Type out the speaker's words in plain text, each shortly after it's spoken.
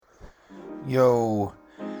Yo,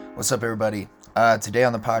 what's up, everybody? Today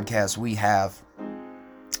on the podcast, we have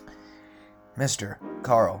Mr.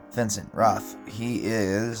 Carl Vincent Roth. He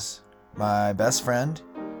is my best friend.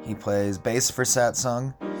 He plays bass for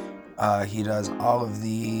Satsung. He does all of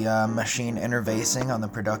the machine interfacing on the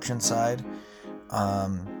production side.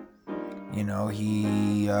 Um,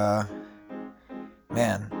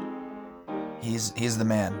 man, he's the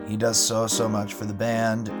man. He does so much for the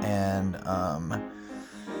band, and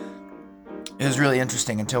it was really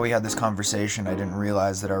interesting until we had this conversation. I didn't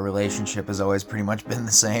realize that our relationship has always pretty much been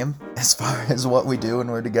the same as far as what we do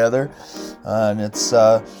when we're together. And it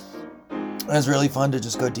was really fun to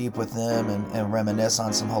just go deep with them and reminisce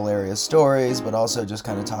on some hilarious stories, but also just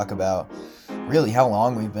kind of talk about really how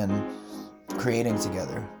long we've been creating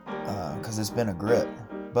together, because it's been a grip.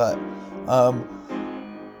 But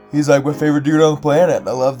he's like my favorite dude on the planet.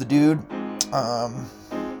 I love the dude.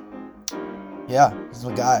 Yeah, he's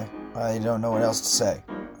my guy. I don't know what else to say.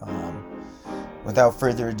 Without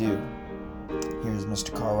further ado, here's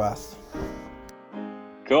Mr. Carl Roth.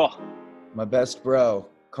 Cool. My best bro,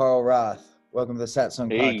 Carl Roth. Welcome to the Satsung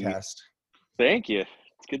Hey, podcast. thank you.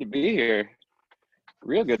 It's good to be here.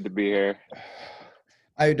 Real good to be here.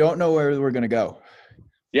 I don't know where we're going to go.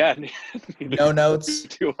 Yeah. No notes.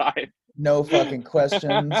 Do I? No fucking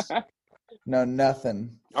questions. No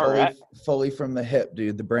nothing. All right. Fully from the hip,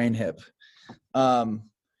 dude. The brain hip.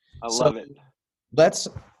 I love it. Let's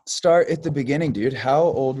start at the beginning, dude. How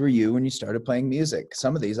old were you when you started playing music?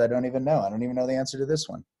 Some of these I don't even know. I don't even know the answer to this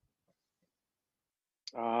one.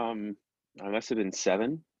 I must have been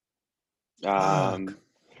 7. Fuck.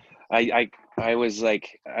 I was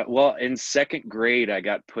like, well, in 2nd grade, I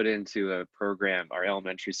got put into a program. Our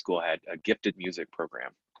elementary school had a gifted music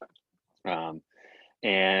program.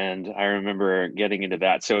 And I remember getting into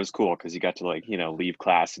that. So it was cool because you got to leave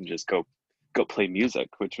class and just go play music,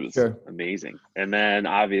 which was Sure. amazing. And then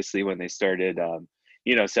obviously when they started,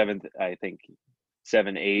 7th, I think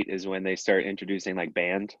 7, 8 is when they start introducing like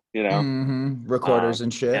band, Recorders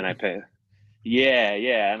and shit. and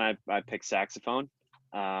yeah. And I picked saxophone,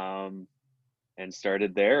 and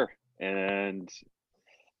started there and,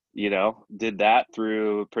 did that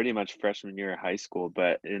through pretty much freshman year of high school.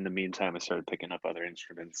 But in the meantime, I started picking up other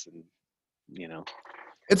instruments and,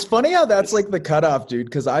 It's funny how that's like the cutoff, dude,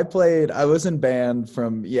 because I was in band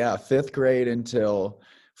from, 5th grade until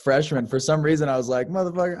freshman. For some reason, I was like,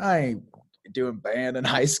 motherfucker, I ain't doing band in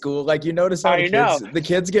high school. Like, you notice how I know. the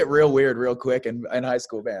kids get real weird real quick in high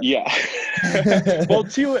school band. Yeah. Well,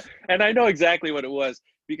 and I know exactly what it was,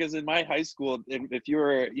 because in my high school, if you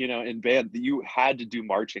were, in band, you had to do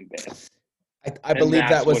marching band. I believe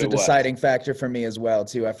that was a deciding factor for me as well,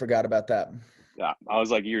 too. I forgot about that. Yeah, I was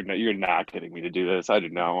like, you're not getting me to do this. I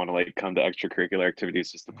did not want to come to extracurricular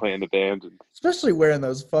activities just to play in the band. Especially wearing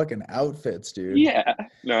those fucking outfits, dude. Yeah,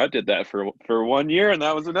 no, I did that for 1 year, and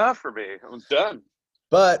that was enough for me. I was done.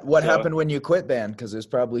 But what happened when you quit band? Because it's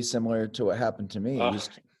probably similar to what happened to me.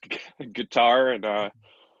 Guitar and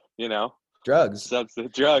drugs.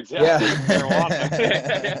 Substance drugs. Yeah.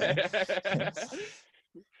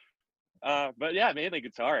 But yeah, mainly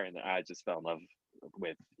guitar, and I just fell in love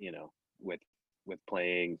with with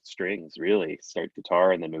playing strings. Really, start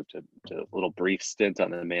guitar, and then moved to a little brief stint on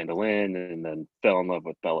the mandolin, and then fell in love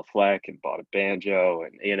with Bella Fleck and bought a banjo,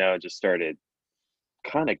 and just started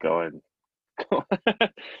kind of going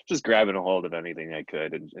just grabbing a hold of anything I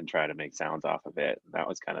could and trying to make sounds off of it. And that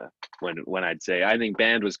was kind of when I'd say I think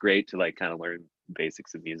band was great to kind of learn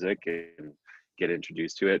basics of music and get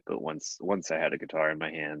introduced to it. But once I had a guitar in my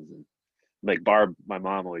hands, and Barb, my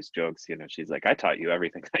mom always jokes, she's like, I taught you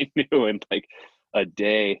everything I knew in a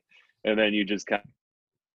day, and then you just kind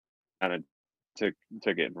of took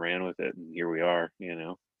it and ran with it, and here we are.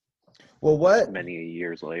 Well, what? Many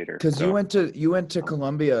years later. Because you went to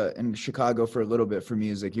Columbia in Chicago for a little bit for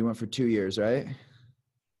music. You went for 2 years, right?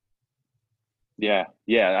 Yeah,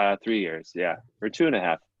 3 years, yeah, or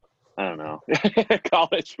 2.5. I don't know.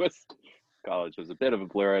 College was a bit of a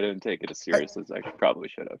blur. I didn't take it as serious as I probably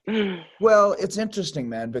should have. Well, it's interesting,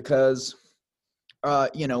 man, because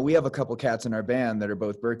we have a couple cats in our band that are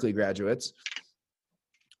both Berklee graduates.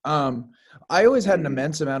 I always had an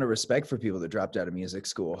immense amount of respect for people that dropped out of music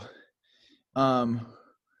school.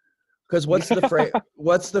 Because what's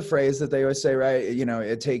the phrase that they always say, right?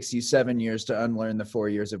 It takes you 7 years to unlearn the 4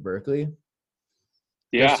 years of Berklee.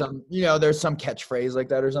 Yeah. There's some catchphrase like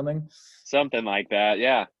that or something. Something like that,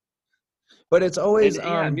 yeah. But it's always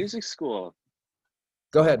music school.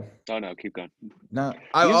 Go ahead. Oh no, keep going. No,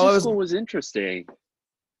 music school was interesting.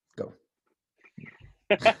 Go.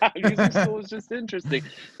 Music school was just interesting.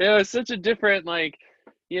 It was such a different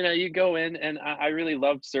you know, you go in, and I really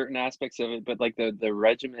loved certain aspects of it, but like the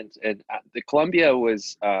regiment and the Columbia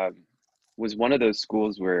was one of those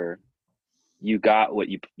schools where you got what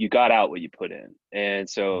you got out what you put in. And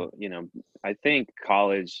so, you know, I think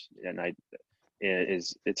college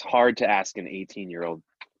it's hard to ask an 18-year-old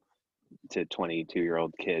to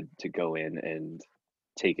 22-year-old kid to go in and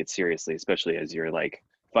take it seriously, especially as you're like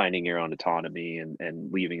finding your own autonomy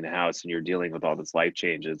and leaving the house and you're dealing with all this life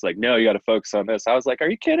changes. Like, no, you got to focus on this. I was like, are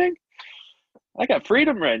you kidding? I got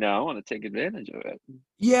freedom right now. I want to take advantage of it.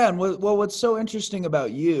 Yeah, and what's so interesting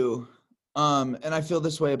about you, and I feel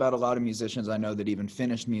this way about a lot of musicians I know that even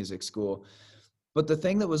finished music school, but the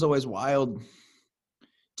thing that was always wild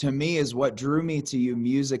to me is what drew me to you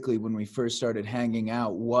musically when we first started hanging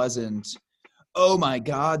out wasn't, oh my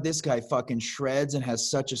God, this guy fucking shreds and has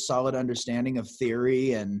such a solid understanding of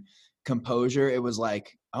theory and composure. It was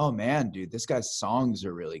like, oh man, dude, this guy's songs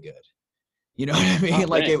are really good. You know what I mean? Oh,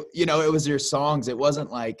 Like it, thanks. you know, it was your songs. It wasn't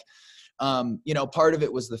like, you know, part of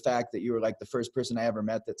it was the fact that you were like the first person I ever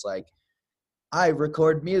met that's like, I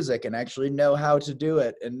record music and actually know how to do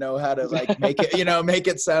it and know how to like make it, you know, make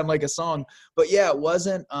it sound like a song. But yeah, it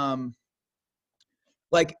wasn't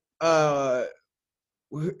like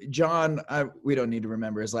John, we don't need to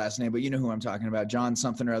remember his last name, but you know who I'm talking about. John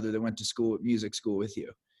something or other that went to school, music school with you.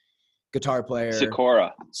 Guitar player.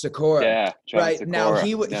 Sikora. Yeah, John Right. Now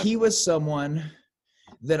Sikora. Yeah. he was someone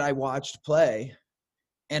that I watched play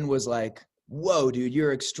and was like, whoa, dude,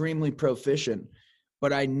 you're extremely proficient.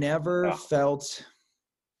 But I never felt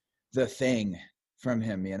the thing from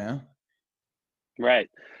him, you know? Right.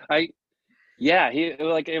 He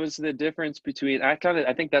like it was the difference between I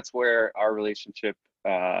think that's where our relationship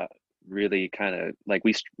really kind of like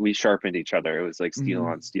we sharpened each other. It was like steel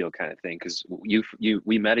on steel kind of thing, because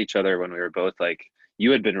we met each other when we were both like, you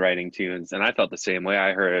had been writing tunes and I felt the same way.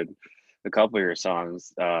 I heard a couple of your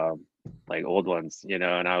songs, like old ones, you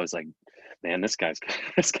know, and I was like, man, this guy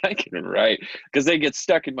can write, because they get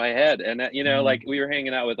stuck in my head. And you know, like we were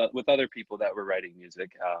hanging out with other people that were writing music,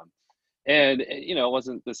 and you know, it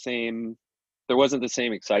wasn't the same. There wasn't the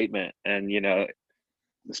same excitement, and you know,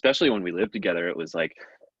 especially when we lived together, it was like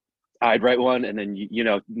I'd write one, and then you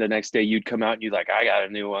know, the next day you'd come out and you like, I got a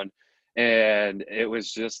new one, and it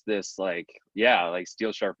was just this like, yeah, like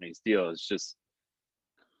steel sharpening steel. It's just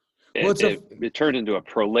it turned into a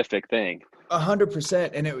prolific thing.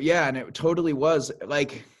 100%. And it totally was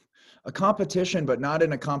like a competition, but not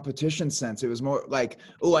in a competition sense. It was more like,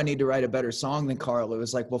 oh, I need to write a better song than Carl. It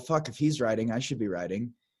was like, well, fuck, if he's writing, I should be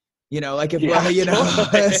writing. You know, like if you know,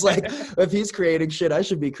 totally. It's like if he's creating shit, I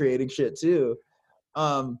should be creating shit too.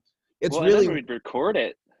 It's really, and then we'd record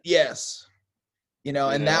it. Yes. You know,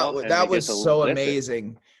 and that was so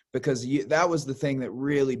amazing, because that was the thing that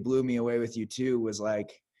really blew me away with you too, was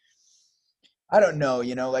like, I don't know,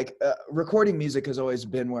 you know, like recording music has always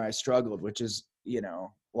been where I struggled, which is, you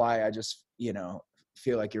know, why I just, you know,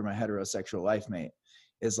 feel like you're my heterosexual life mate,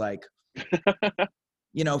 is like,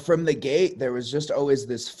 you know, from the gate, there was just always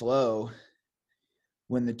this flow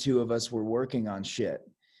when the two of us were working on shit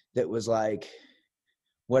that was like,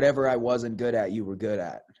 whatever I wasn't good at, you were good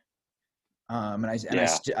at. I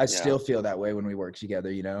still feel that way when we work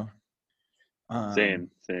together, you know? Same.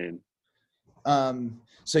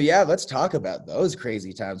 So yeah, let's talk about those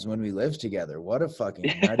crazy times when we lived together. What a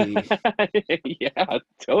fucking nutty. Yeah,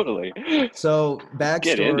 totally. So backstory.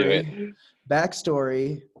 Get into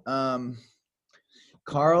it.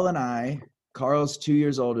 Carl and I, Carl's 2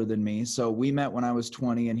 years older than me. So we met when I was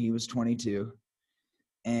 20 and he was 22.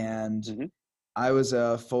 And I was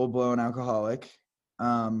a full-blown alcoholic.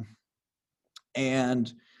 And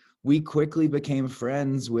we quickly became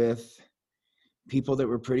friends with people that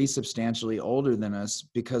were pretty substantially older than us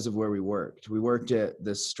because of where we worked. We worked at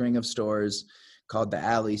this string of stores called the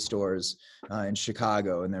Alley Stores in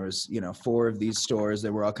Chicago. And there was, you know, 4 of these stores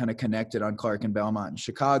that were all kind of connected on Clark and Belmont in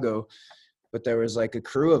Chicago. But there was like a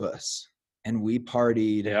crew of us, and we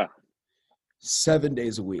partied 7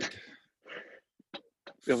 days a week.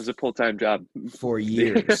 It was a full-time job for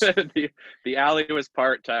years. The Alley was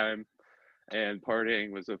part-time, and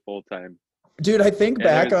partying was a full-time. Dude, I think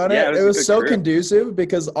back on it, it was so conducive,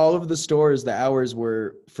 because all of the stores, the hours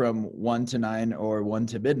were from 1 to 9 or 1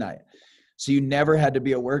 to midnight. So you never had to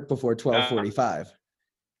be at work before 12:45.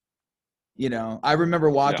 You know, I remember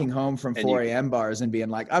walking home from 4 a.m. bars and being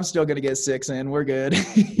like, I'm still going to get 6 in. We're good.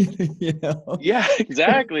 You know? Yeah,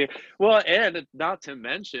 exactly. Well, and not to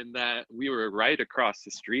mention that we were right across the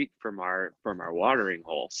street from our watering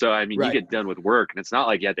hole. So, I mean, you get done with work and it's not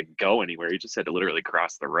like you had to go anywhere. You just had to literally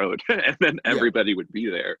cross the road and then everybody would be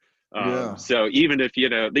there. So even if, you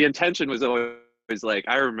know, the intention was always like,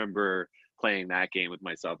 I remember playing that game with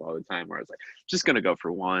myself all the time where I was like, just gonna go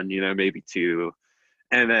for one, maybe two.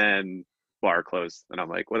 And then bar closed. And I'm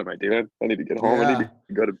like, what am I doing? I need to get home. I need Yeah.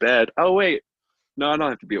 to go to bed. Oh wait. No, I don't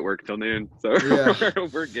have to be at work till noon. So Yeah.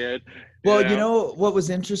 we're good. Well, what was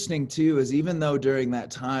interesting too is even though during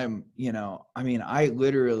that time, I mean, I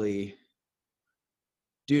literally,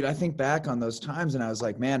 dude, I think back on those times and I was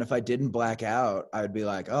like, man, if I didn't black out, I'd be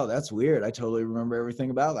like, oh, that's weird. I totally remember everything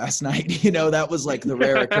about last night. That was like the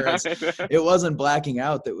rare occurrence. It wasn't blacking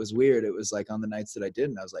out that was weird. It was like on the nights that I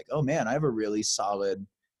didn't, I was like, oh man, I have a really solid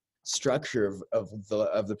structure of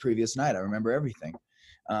the previous night. I remember everything.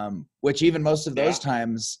 Which even most of those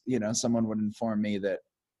times, someone would inform me that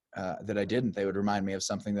I didn't. They would remind me of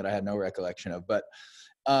something that I had no recollection of. But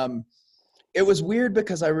it was weird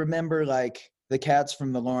because I remember like the cats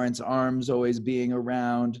from the Lawrence Arms always being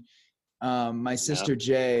around. My sister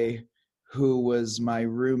Jay, who was my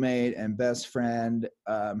roommate and best friend,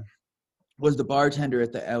 was the bartender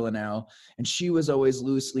at the L&L, and she was always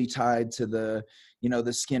loosely tied to the, the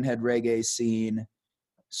skinhead reggae scene.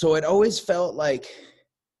 So it always felt like,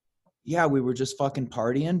 yeah, we were just fucking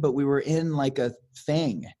partying, but we were in like a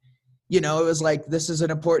thing. It was like, this is an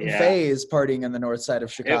important phase, partying in the north side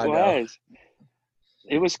of Chicago.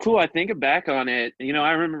 It was cool. I think back on it, I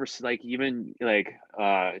remember like even like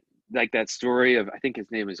that story of, I think his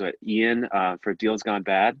name was Ian for Deals Gone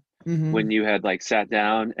Bad. Mm-hmm. When you had like sat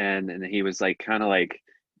down and he was like kind of like,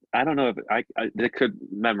 I don't know if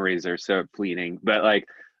memories are so fleeting, but like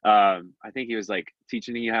I think he was like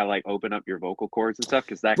teaching you how to like open up your vocal cords and stuff,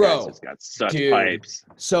 because that guy's just got such pipes.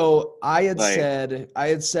 So I had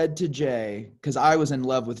said to Jay, because I was in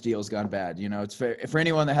love with Deals Gone Bad. It's fair for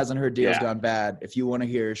anyone that hasn't heard Deals Gone Bad. If you want to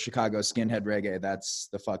hear Chicago skinhead reggae, that's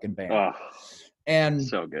the fucking band. Oh, and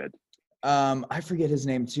so good. I forget his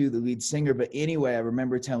name too, the lead singer, but anyway, I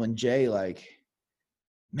remember telling Jay like,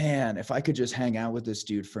 man, if I could just hang out with this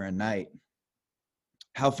dude for a night,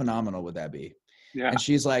 how phenomenal would that be? Yeah. And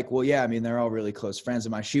she's like, well, yeah, I mean, they're all really close friends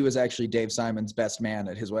of mine. She was actually Dave Simon's best man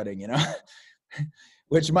at his wedding,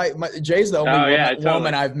 which Jay's the only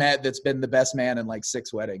woman I've met that's been the best man in like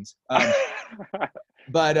 6 weddings.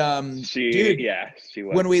 But dude, she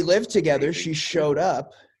was. When we lived together, amazing.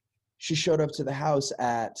 She showed up to the house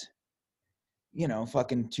at,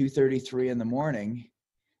 fucking 2:33 in the morning,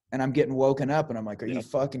 and I'm getting woken up and I'm like, are you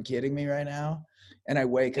fucking kidding me right now? And I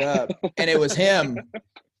wake up and it was him.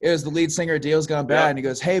 It was the lead singer of Deals Gone Bad. And he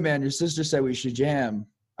goes, hey man, your sister said we should jam.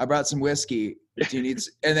 I brought some whiskey. Do you need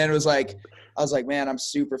and then it was like, I was like, man, I'm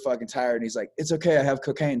super fucking tired. And he's like, it's okay. I have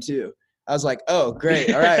cocaine too. I was like, oh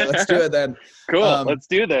great. All right, let's do it then. Cool. Let's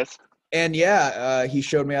do this. And he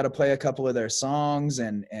showed me how to play a couple of their songs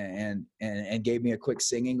and gave me a quick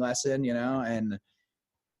singing lesson, and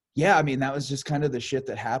yeah, I mean, that was just kind of the shit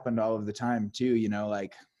that happened all of the time too,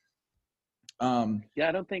 like, I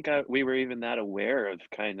don't think we were even that aware of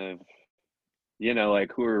kind of,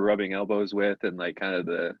 like who we were rubbing elbows with and like kind of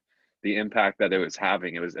the impact that it was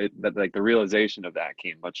having. But like the realization of that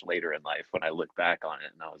came much later in life when I look back on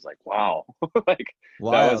it, and I was like, wow, like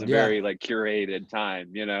that was a very like curated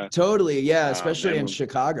time, Totally. Yeah. Especially in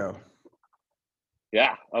Chicago.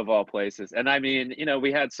 Yeah. Of all places. And I mean,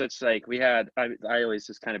 we had such like, I always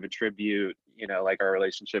just kind of attribute, like our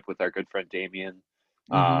relationship with our good friend Damien.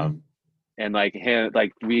 Mm-hmm. And like him,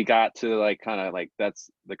 like we got to like kind of like, that's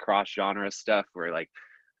the cross genre stuff where like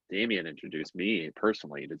Damien introduced me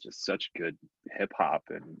personally to just such good hip hop,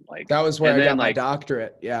 and like that was where I got my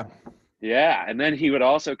doctorate. Yeah. Yeah. And then he would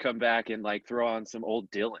also come back and like throw on some old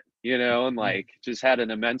Dylan, and like just had an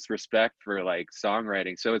immense respect for like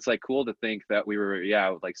songwriting. So it's like cool to think that we were,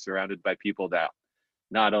 like surrounded by people that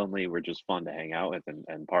not only were just fun to hang out with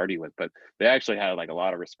and party with, but they actually had like a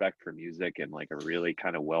lot of respect for music and like a really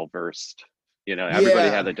kind of well-versed, everybody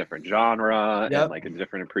had a different genre and like a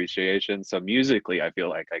different appreciation. So musically, I feel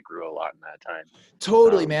like I grew a lot in that time.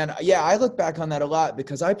 Totally, man. Yeah, I look back on that a lot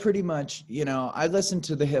because I pretty much, I listened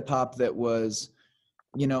to the hip hop that was,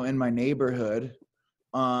 in my neighborhood.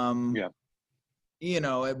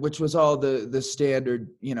 Which was all the standard,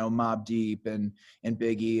 Mobb Deep and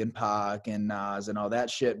Biggie and Pac and Nas and all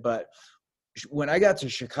that shit. But when I got to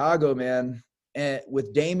Chicago, man, and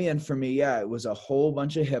with Damien, for me, it was a whole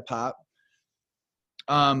bunch of hip hop.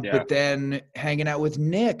 But then hanging out with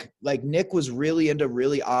Nick, like Nick was really into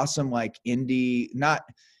really awesome, like indie,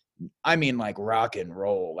 like rock and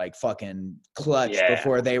roll, like fucking Clutch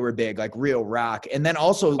before they were big, like real rock. And then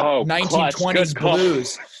also 1920s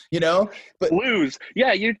blues, but blues.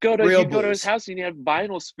 Yeah. You'd go to his house and you had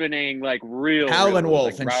vinyl spinning, like real Howlin'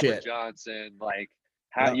 Wolf like and Robert shit. Johnson, like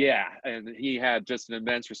Yep. Yeah, and he had just an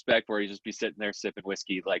immense respect where he'd just be sitting there sipping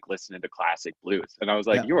whiskey, like listening to classic blues. And I was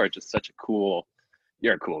like, Yep. you are just such a cool,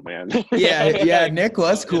 you're a cool man. Yeah, Like, Nick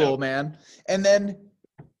was cool, man. And then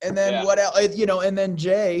yeah, what else, and then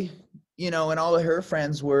Jay, and all of her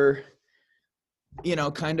friends were,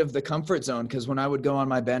 kind of the comfort zone. Cause when I would go on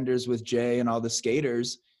my benders with Jay and all the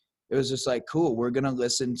skaters, it was just like, cool, we're going to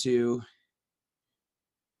listen to,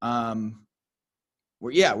 we're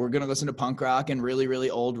going to listen to punk rock and really, really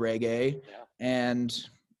old reggae and,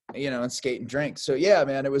 and skate and drink. So yeah,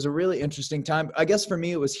 man, it was a really interesting time. I guess for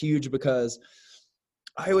me, it was huge because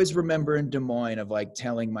I always remember in Des Moines of like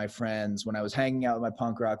telling my friends when I was hanging out with my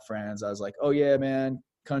punk rock friends, I was like, oh yeah, man,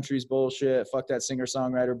 country's bullshit. Fuck that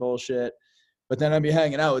singer-songwriter bullshit. But then I'd be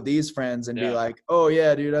hanging out with these friends and be like, oh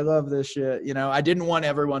yeah, dude, I love this shit. I didn't want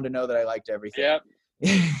everyone to know that I liked everything.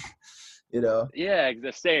 Yeah,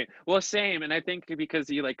 the same. Well, same. And I think because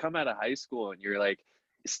you like come out of high school and you're like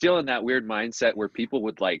still in that weird mindset where people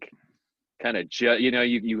would like kind of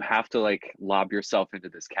you have to like lob yourself into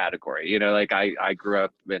this category, like I grew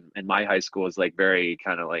up in my high school was like very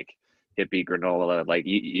kind of like hippie granola, like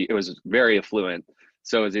it was very affluent.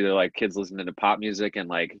 So it was either like kids listening to pop music and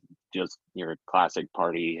like just your classic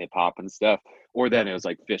party hip hop and stuff, or then it was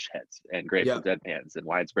like Fish Heads and Grateful Dead bands and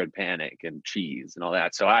Widespread Panic and Cheese and all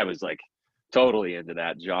that. So I was like totally into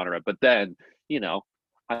that genre. But then,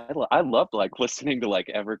 I loved like listening to like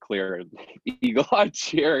Everclear and Eagle Eye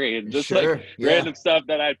Cherry and just like random stuff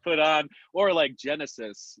that I'd put on, or like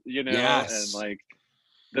Genesis, and like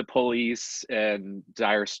the Police and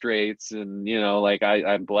Dire Straits. And, like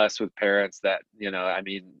I'm blessed with parents that, I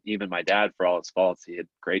mean, even my dad, for all his faults, he had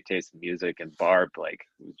great taste in music, and Barb, like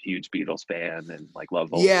huge Beatles fan and like love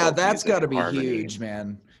folk that's got to be huge,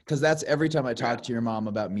 man. Because that's every time I talk to your mom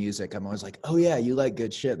about music, I'm always like, oh yeah, you like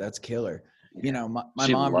good shit. That's killer. My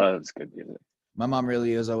she mom loves good music. My mom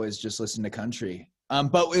really is always just listening to country.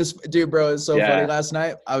 But it was so funny last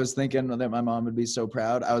night. I was thinking that my mom would be so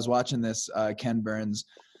proud. I was watching this Ken Burns,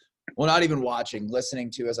 well, not even watching,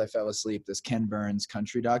 listening to as I fell asleep, this Ken Burns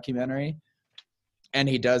country documentary. And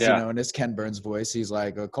he does, in his Ken Burns voice, he's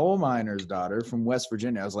like a coal miner's daughter from West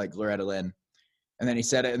Virginia. I was like, Loretta Lynn. And then he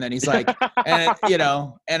said it, and then he's like, and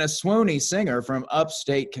a swoony singer from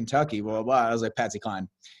upstate Kentucky, blah, blah, blah. I was like, Patsy Cline,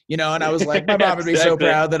 and I was like, my mom would be so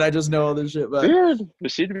proud that I just know all this shit. But dude,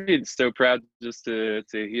 she'd be so proud just to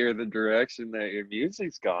hear the direction that your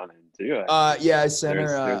music's gone into. I sent her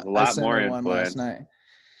there's a lot more one last night.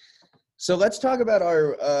 So let's talk about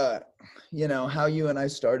our, how you and I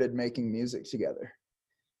started making music together.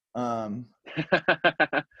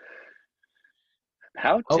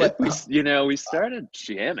 How did we started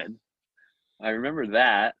jamming. I remember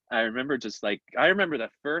that. I remember the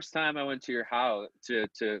first time I went to your house to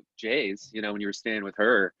Jay's, when you were staying with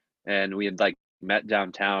her, and we had like met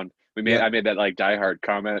downtown. I made that like Die Hard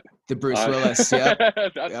comment. The Bruce Willis,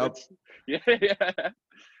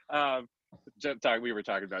 We were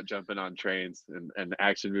talking about jumping on trains and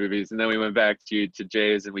action movies, and then we went back to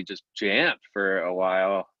Jay's and we just jammed for a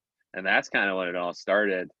while, and that's kind of when it all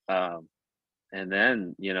started. And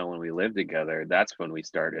then, when we lived together, that's when we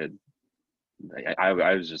started.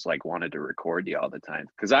 I was just like wanted to record you all the time,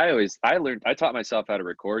 because I taught myself how to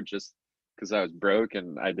record just because I was broke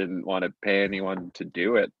and I didn't want to pay anyone to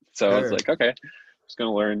do it. So I was like, okay, I'm just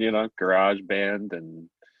gonna learn, GarageBand and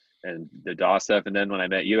the DAW stuff. And then when I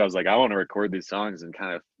met you, I was like, I want to record these songs and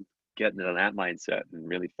kind of get into that mindset, and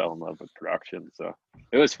really fell in love with production. So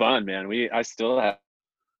it was fun, man. I still have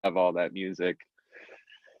all that music.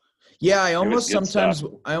 Yeah, I almost sometimes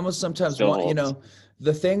want,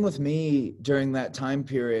 the thing with me during that time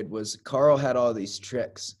period was Carl had all these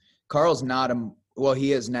tricks. Carl's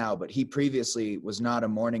he is now, but he previously was not a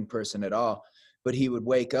morning person at all. But he would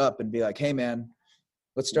wake up and be like, hey man,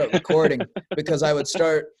 let's start recording. Because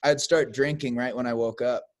I'd start drinking right when I woke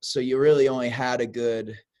up. So you really only had a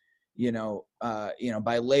good,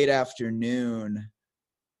 by late afternoon,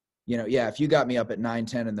 if you got me up at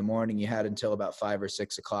 9-10 in the morning, you had until about 5 or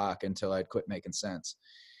 6 o'clock until I'd quit making sense.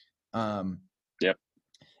 Yep.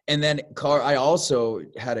 And then I also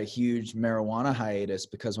had a huge marijuana hiatus,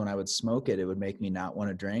 because when I would smoke it, it would make me not want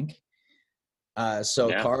to drink.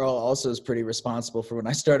 Carl also is pretty responsible for when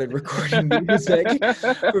I started recording music,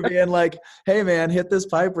 for being like, hey man, hit this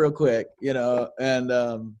pipe real quick, and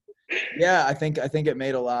I think it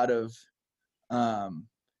made a lot of,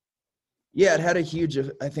 it had a huge,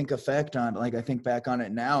 I think, effect on, like, I think back on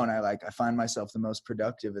it now, and I find myself the most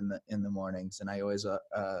productive in the mornings. And I always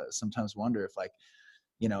sometimes wonder if, like,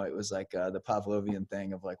 it was like the Pavlovian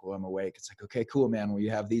thing of like, well, I'm awake. It's like, okay, cool, man. Well,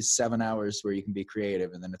 you have these 7 hours where you can be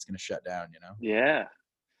creative, and then it's going to shut down, Yeah.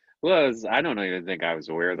 was I don't even think I was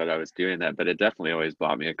aware that I was doing that, but it definitely always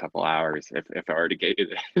bought me a couple hours if I were to get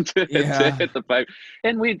to Yeah. hit the pipe.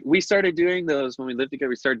 And we started doing those when we lived together.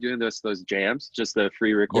 We started doing those jams, just the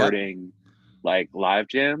free Yep. recording, like live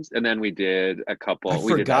jams. And then I we did that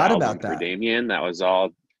forgot album about for that. Damien. That was all.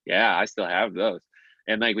 Yeah, I still have those.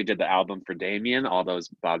 And like we did the album for Damien, all those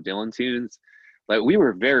Bob Dylan tunes. Like we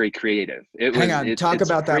were very creative. Hang on. Talk It's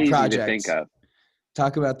about that crazy to project. think of.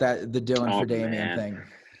 Talk about that, the Dylan Oh for Damien man. thing.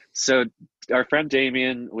 So our friend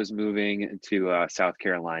Damien was moving to South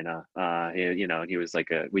Carolina. He was like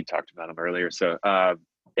we talked about him earlier. So,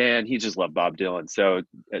 and he just loved Bob Dylan. So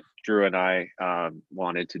Drew and I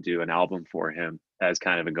wanted to do an album for him as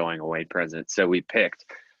kind of a going away present. So we picked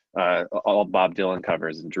all Bob Dylan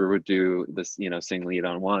covers, and Drew would do this, sing lead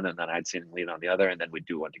on one, and then I'd sing lead on the other, and then we'd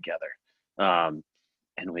do one together.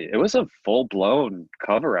 It was a full blown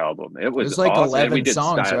cover album. It It was was like awesome, and we 11 did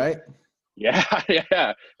songs, style. right? Yeah, yeah.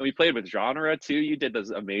 And we played with genre too. You did this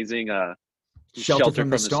amazing Shelter Shelter from the from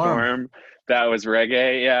the Storm. Storm. That was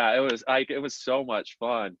reggae. Yeah, it was so much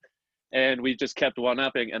fun. And we just kept one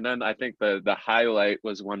upping. And then I think the highlight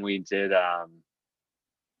was when we did na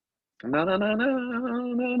na na na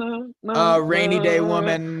na na Rainy Day na.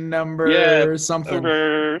 Woman Yeah, number something.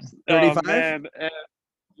 over. Oh 35? man.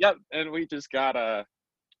 Yep. And we just got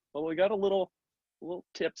we got a little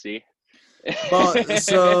tipsy. Well,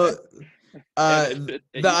 so And you can hear it.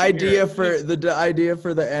 the idea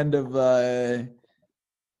for the end of the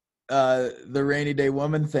Rainy Day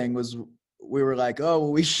Woman thing was, we were like, oh,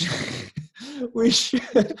 well, we should we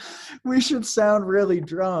should we should sound really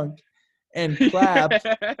drunk and clap,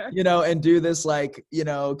 and do this, like,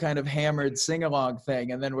 kind of hammered sing along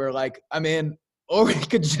thing. And then we're like, I mean, or we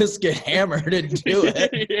could just get hammered and do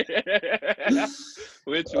it.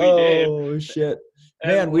 Which we did. Oh shit.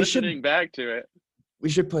 And Man, listening back to it, we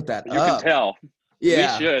should put that you can up. tell. We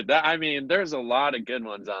Yeah. should. I mean, there's a lot of good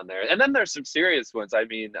ones on there, and then there's some serious ones. I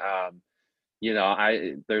mean,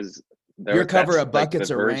 Your cover that's of like the Buckets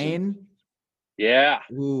of version. Rain. Yeah,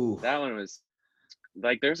 Ooh. that one was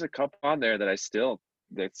like there's a couple on there that still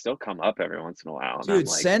come up every once in a while, and I'm Dude,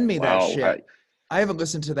 like, send me that wow, shit. I haven't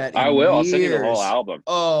listened to that I in will. I'll send you the whole years. album.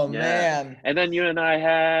 Oh Yeah. man. And then you and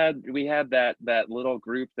I we had that little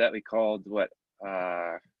group that we called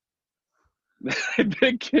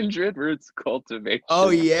the Kindred Roots Cultivation.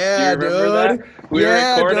 Oh Do you yeah, remember that? dude. We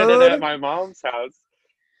Yeah, recorded it at dude. my mom's house.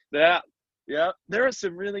 Yeah. Yeah. There are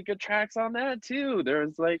some really good tracks on that too. There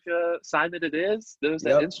was like Simon It Is. There was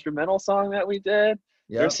that Yep. instrumental song that we did.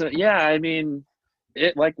 There's Yep. some, yeah, I mean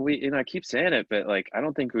it like I keep saying it, but like I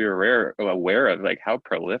don't think we were aware of like how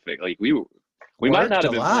prolific. Like we might Worked not a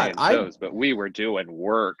have been lot. playing shows, but we were doing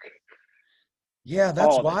work Yeah, that's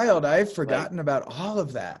all the wild. time. I've Like, forgotten about all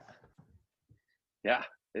of that. yeah,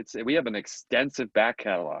 we have an extensive back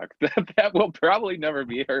catalog that will probably never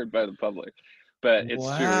be heard by the public. But it's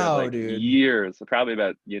true. We have Wow, like dude. years, probably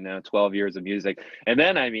about 12 years of music. And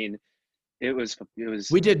then I mean, it was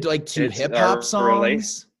We did like 2 it's hip hop our relate.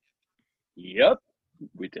 songs. Yep.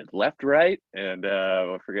 We did Left Right and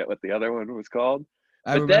I forget what the other one was called.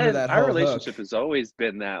 I But remember then that our whole hook. relationship has always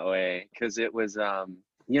been that way because it was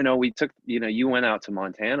we took you went out to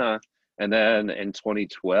Montana and then in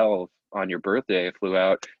 2012 on your birthday I flew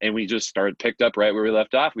out and we just picked up right where we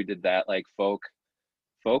left off. We did that like folk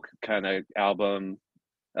kind of album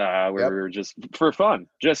where we Yep. were just for fun,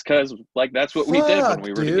 just because like that's what we did when Fuck,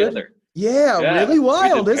 we were dude. together. Yeah, Yeah, really we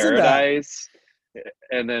wild, did isn't that? Paradise,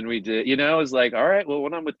 and then we did. It was like, all right, well,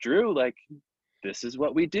 when I'm with Drew, like this is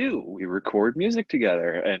what we do. We record music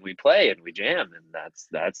together and we play and we jam, and that's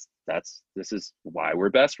this is why we're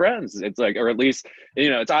best friends. It's like, or at least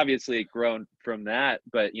it's obviously grown from that,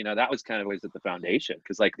 but that was kind of always at the foundation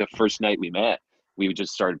because like the first night we met, we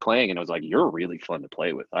just started playing and I was like, you're really fun to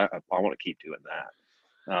play with. I want to keep doing that.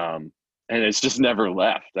 And it's just never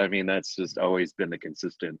left. I mean, that's just always been the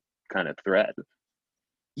consistent kind of thread.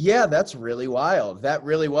 Yeah, that's really wild. That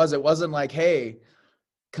really was. It wasn't like, hey,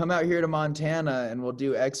 come out here to Montana and we'll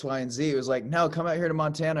do X, Y, and Z. It was like, no, come out here to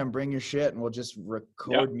Montana and bring your shit and we'll just Yeah.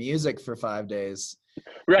 record music for 5 days.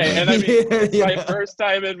 Right. And I mean, it's my know? first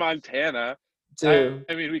time in Montana. Too.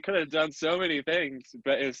 I mean, we could have done so many things,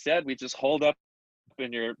 but instead we just holed up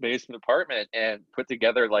in your basement apartment and put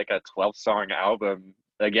together like a 12-song album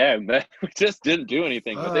again. We just didn't do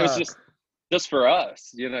anything, but it was Fuck. just for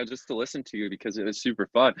us, just to listen to because it was super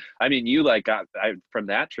fun. I mean, you like from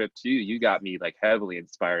that trip too, you got me like heavily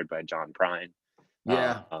inspired by John Prine.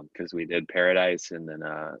 Yeah. Because we did Paradise and then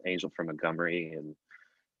Angel from Montgomery. And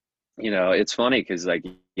it's funny because like,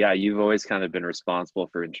 yeah, you've always kind of been responsible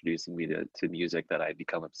for introducing me to music that I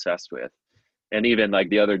become obsessed with. And even like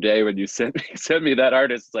the other day when you sent me that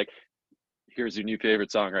artist, it's like, here's your new favorite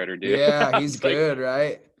songwriter, dude. Yeah, he's It's like, good,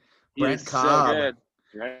 right? he Brent is so Cobb. good.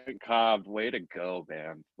 Brent Cobb, way to go,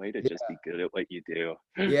 man. Way to just be good at what you do.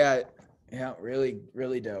 Yeah, yeah, really,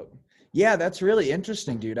 really dope. Yeah, that's really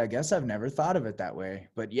interesting, dude. I guess I've never thought of it that way.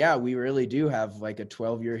 But yeah, we really do have like a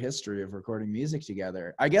 12-year history of recording music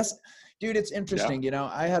together. I guess, dude, it's Yeah. interesting.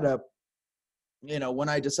 I had when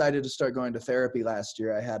I decided to start going to therapy last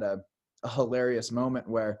year, I had a hilarious moment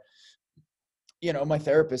where, my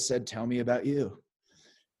therapist said, "Tell me about you."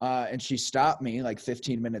 And she stopped me like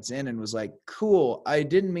 15 minutes in and was like, "Cool, I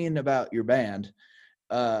didn't mean about your band.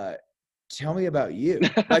 Tell me about you."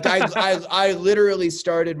 Like I literally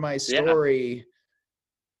started my Yeah. story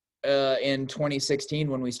in 2016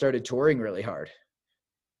 when we started touring really hard.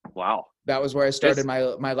 Wow. That was where I started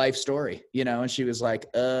my life story, and she was like,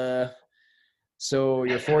 so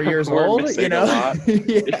you're 4 years We're old, missing a lot.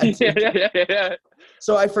 Yeah, dude. Yeah.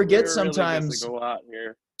 So I forget We're really missing sometimes, a lot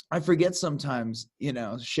here.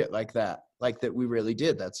 shit like that we really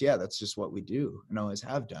did. That's just what we do and always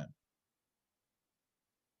have done.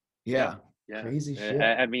 Yeah. Yeah. Yeah. Crazy shit.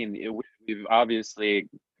 I mean, we've obviously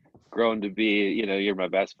grown to be, you're my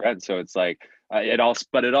best friend. So it's like, it all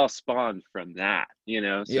spawned from that,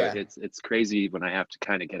 so Yeah. it's crazy when I have to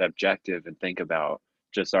kind of get objective and think about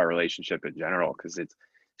just our relationship in general, because it's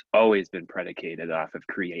always been predicated off of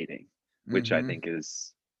creating, which I Mm-hmm. think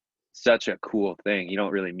is such a cool thing. You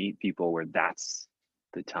don't really meet people where that's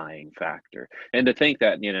the tying factor, and to think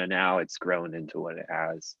that now it's grown into what it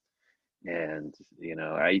has. And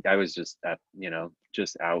I was just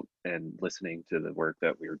just out and listening to the work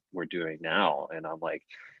that we're doing now, and I'm like,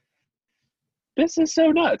 this is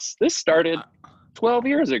so nuts. This started 12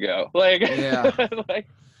 years ago. Like, Yeah. like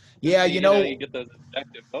to Yeah. see, you get those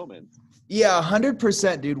objective moments. Yeah,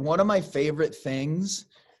 100%, dude. One of my favorite things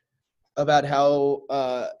about how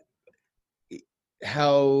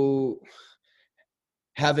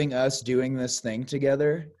having us doing this thing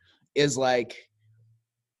together is like,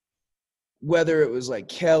 whether it was like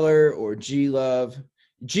Keller or G Love.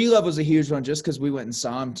 G Love was a huge one just because we went and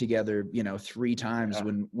saw him together, 3 times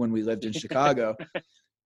Yeah. when we lived in Chicago.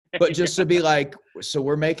 But just to be like, so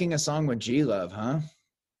we're making a song with G Love, huh?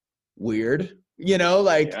 Weird.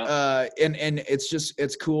 Yeah. And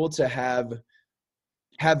it's cool to have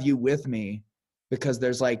you with me, because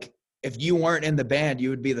there's like, if you weren't in the band, you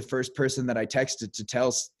would be the first person that I texted to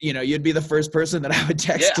tell, you'd be the first person that I would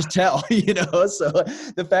text to Yeah, tell, so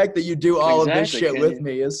the fact that you do all of this exactly. shit with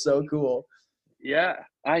me is so cool. Yeah.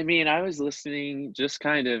 I mean, I was listening just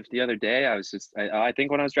kind of the other day. I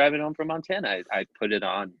think when I was driving home from Montana, I put it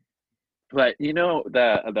on. But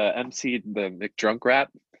the MC, the McDrunk rap,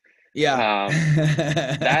 Yeah.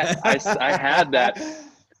 that I had that.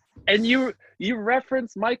 And you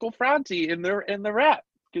reference Michael Franti in the rap,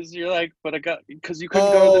 because you're like, but because you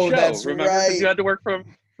couldn't go to the Oh, show, that's remember? Because you right. had to work from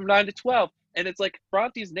 9 to 12, and it's like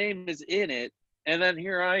Franti's name is in it, and then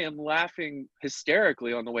here I am laughing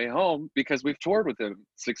hysterically on the way home because we've toured with him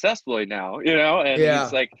successfully now, and he's Yeah.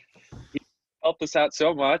 like, he helped us out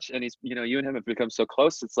so much, and he's, you and him have become so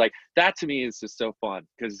close. It's like, that to me is just so fun,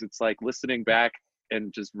 because it's like listening back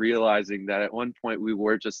and just realizing that at one point we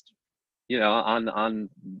were just on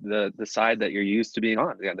the side that you're used to being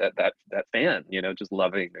on, that fan, just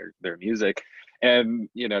loving their music. And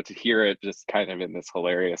to hear it just kind of in this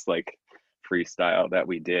hilarious like freestyle that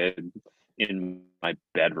we did in my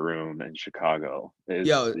bedroom in Chicago is,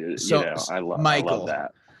 Yo, so I love Michael,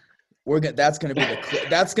 that. that's gonna be the clip.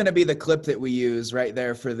 That's gonna be the clip that we use right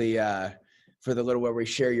there for the little where we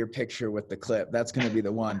share your picture with the clip. That's gonna be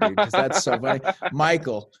the one, dude, because that's so funny.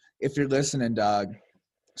 Michael, if you're listening, dog.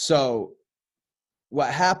 So what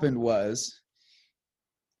happened was,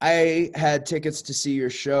 I had tickets to see your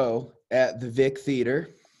show at the Vic Theater,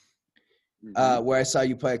 where I saw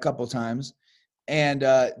you play a couple times, and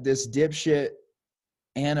this dipshit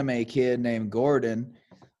anime kid named Gordon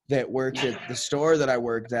that worked at the store that I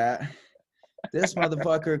worked at. This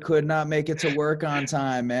motherfucker could not make it to work on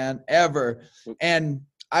time, man, ever. And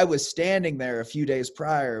I was standing there a few days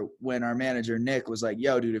prior when our manager, Nick, was like,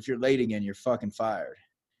 yo, dude, if you're late again, you're fucking fired.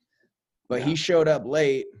 But he showed up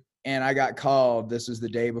late, and I got called. This was the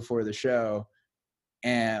day before the show.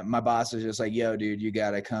 And my boss was just like, yo, dude, you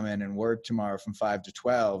got to come in and work tomorrow from 5 to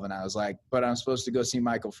 12. And I was like, but I'm supposed to go see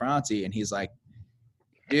Michael Franti. And he's like,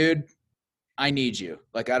 dude, I need you.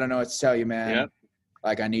 Like, I don't know what to tell you, man. Yep.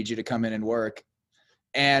 Like, I need you to come in and work.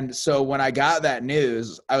 And so when I got that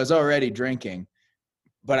news, I was already drinking.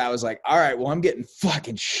 But I was like, all right, well, I'm getting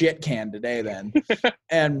fucking shit canned today then.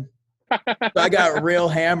 And So I got real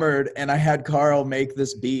hammered, and I had Carl make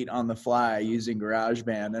this beat on the fly using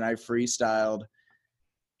GarageBand, and I freestyled.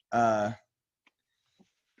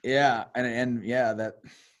 Yeah, and yeah, that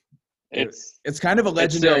it's kind of a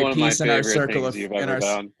It's still legendary one of my piece in our favorite circle things of you've ever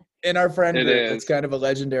done. in our friend It group. It's is. kind of a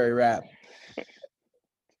legendary rap.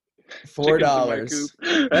 Chickens in my $4. coop.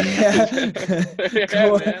 Yeah.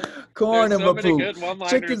 Yeah, man. Corn There's in so my many poop. good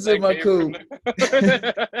one-liners Chickens that in my came from coop.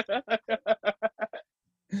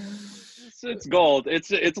 It's gold.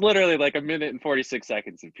 It's literally like a minute and 46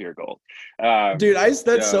 seconds of pure gold. Dude,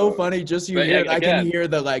 that's so funny. Just you but hear it. I can again, hear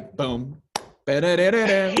the like boom. Yeah,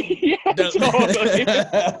 totally.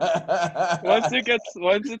 Once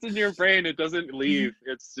it's in your brain, it doesn't leave.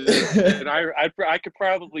 It's just, and I could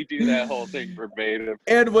probably do that whole thing verbatim.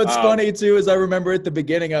 And what's funny too is I remember at the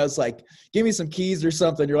beginning I was like, "Give me some keys or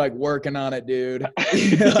something." You're like working on it, dude.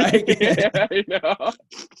 Like, yeah, I know.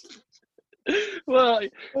 Well,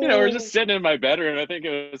 we're just sitting in my bedroom. I think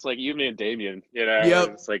it was like you, me, and Damien.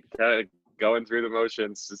 Yep. It's like kind of going through the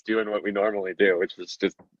motions, just doing what we normally do, which is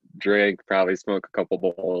just drink, probably smoke a couple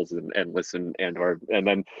bowls, and listen, and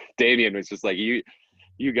then Damien was just like, you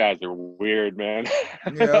guys are weird, man.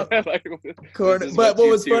 Yeah. Like, but what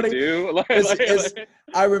was funny is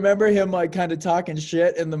I remember him like kind of talking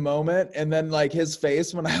shit in the moment, and then like his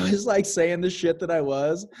face when I was like saying the shit that I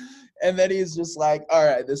was, and then he's just like, all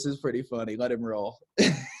right, this is pretty funny, let him roll.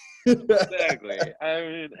 Exactly. I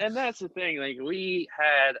mean, and that's the thing, like we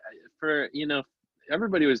had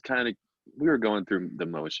everybody was kind of, we were going through the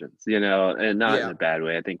motions, and not in a bad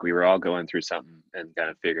way. I think we were all going through something and kind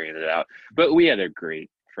of figuring it out, but we had a great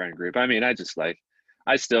friend group. I mean, I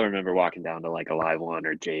still remember walking down to like a Live One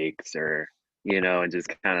or Jake's or and just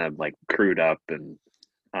kind of like crewed up, and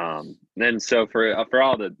then so for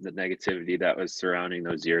all the negativity that was surrounding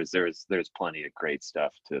those years, there's plenty of great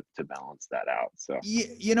stuff to balance that out. So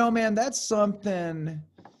man, that's something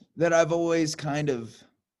that I've always kind of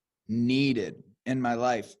needed in my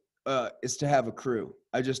life, is to have a crew.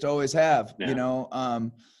 I just always have.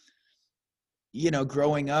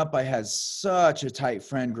 Growing up, I had such a tight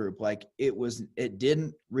friend group. Like it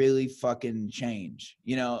didn't really fucking change,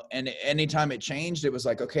 and anytime it changed, it was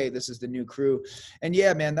like, okay, this is the new crew. And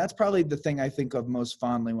yeah, man, that's probably the thing I think of most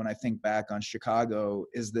fondly when I think back on Chicago,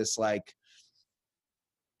 is this, like,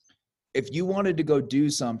 if you wanted to go do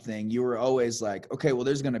something, you were always like, okay, well,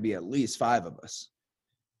 there's going to be at least 5 of us,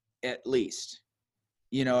 at least,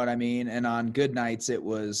 you know what I mean? And on good nights, it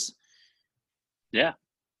was, yeah.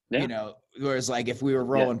 Whereas like if we were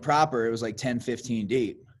rolling proper, it was like 10, 15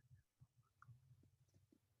 deep.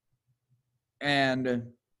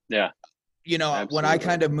 And absolutely. When I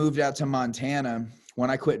kind of moved out to Montana, when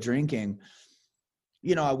I quit drinking,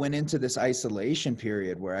 I went into this isolation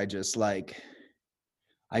period where I just like,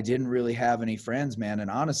 I didn't really have any friends, man.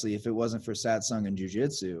 And honestly, if it wasn't for satsang and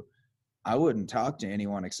jujitsu, I wouldn't talk to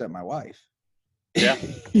anyone except my wife. Yeah.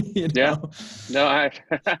 Yeah. No, I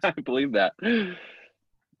believe that.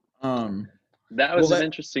 That was an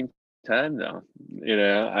interesting time, though.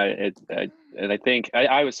 I think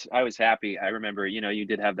I was happy. I remember, you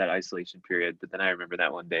did have that isolation period, but then I remember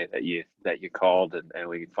that one day that you called, and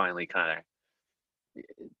we finally kind of,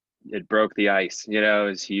 it broke the ice. It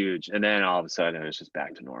was huge, and then all of a sudden it was just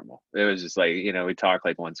back to normal. It was just like, we talk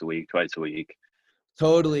like once a week, twice a week.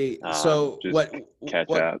 Totally. So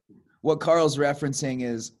catch up. What Carl's referencing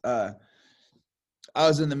is, I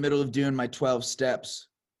was in the middle of doing my 12 steps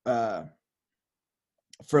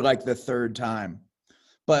for like the 3rd time,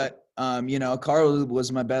 but Carl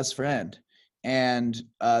was my best friend, and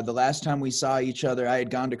the last time we saw each other, I had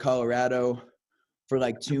gone to Colorado for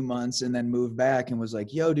like 2 months and then moved back and was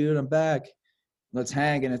like, yo, dude, I'm back, let's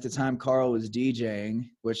hang. And at the time Carl was DJing,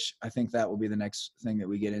 which I think that will be the next thing that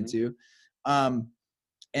we get into. And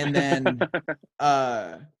then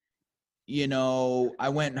I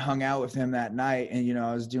went and hung out with him that night, and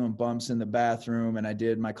I was doing bumps in the bathroom, and I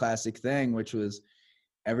did my classic thing, which was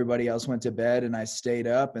everybody else went to bed and I stayed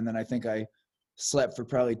up, and then I think I slept for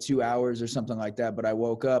probably 2 hours or something like that. But I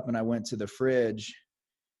woke up and I went to the fridge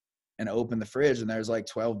and opened the fridge, and there's like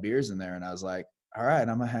 12 beers in there, and I was like, all right,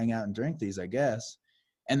 I'm gonna hang out and drink these, I guess.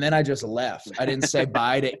 And then I just left. I didn't say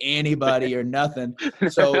bye to anybody or nothing.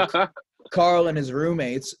 So Carl and his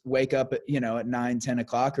roommates wake up at 9, 10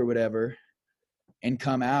 o'clock or whatever, and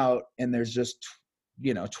come out, and there's just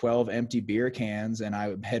 12 empty beer cans, and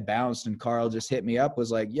I had bounced, and Carl just hit me up,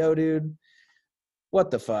 was like, yo, dude, what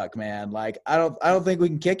the fuck, man? Like, I don't think we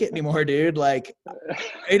can kick it anymore, dude. Like,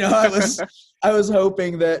 I was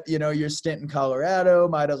hoping that, your stint in Colorado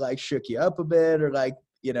might have like shook you up a bit, or like,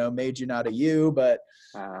 made you not a you, but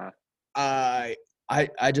I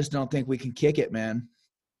just don't think we can kick it, man.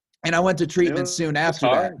 And I went to treatment It soon was after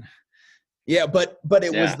that. hard. Yeah, but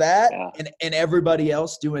it was Yeah, that yeah, and everybody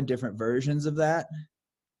else doing different versions of that.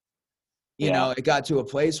 You yeah, know, it got to a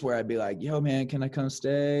place where I'd be like, yo, man, can I come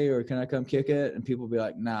stay or can I come kick it? And people would be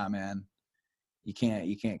like, nah, man, you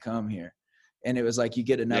can't come here. And it was like, you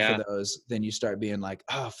get enough of yeah. those, then you start being like,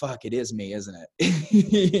 oh, fuck, it is me, isn't it?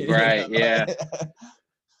 You Right, yeah. know?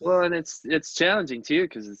 Well, and it's challenging too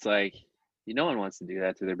because it's like no one wants to do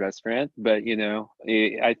that to their best friend, but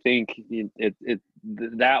I think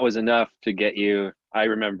that was enough to get you. I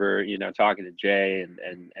remember talking to Jay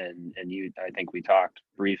and you. I think we talked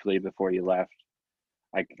briefly before you left.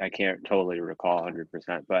 I can't totally recall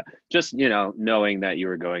 100%, but just knowing that you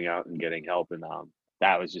were going out and getting help and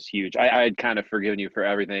that was just huge. I had kind of forgiven you for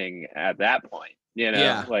everything at that point,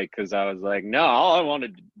 Yeah. like because I was like, no, all I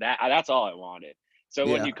wanted that's all I wanted. So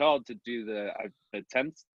when Yeah. you called to do the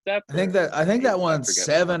 10th step, I think that I one's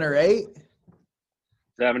forget which one 7 it or was. 8.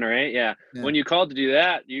 7 or 8, yeah. Yeah. When you called to do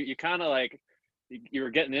that, you kind of like you were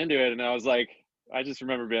getting into it, and I was like, I just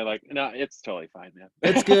remember being like, no, it's totally fine, man.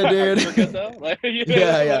 It's good, dude. You're good though. Like,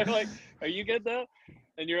 Yeah. like, are you good though?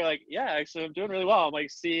 And you're like, yeah, actually, I'm doing really well. I'm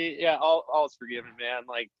like, see, yeah, all is forgiven, man.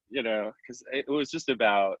 Like, because it was just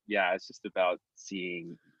about, it's just about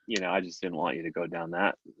seeing. I just didn't want you to go down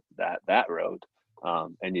that road,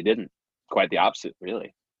 and you didn't. Quite the opposite,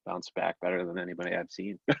 really. Bounced back better than anybody I've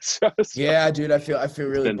seen. so Yeah, dude, I feel it's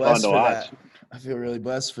really been fun blessed to for watch. that. I feel really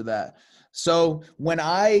blessed for that. So when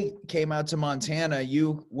I came out to Montana,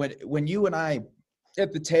 when you and I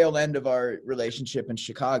at the tail end of our relationship in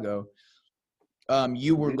Chicago,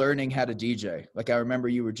 you were Mhm. learning how to DJ. Like I remember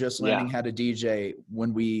you were just learning Yeah, how to DJ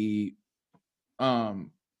when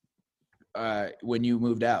when you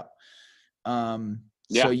moved out.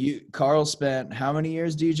 So yeah. Carl spent how many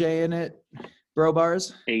years DJing it, Bro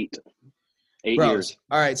Bars? 8 Bros. years.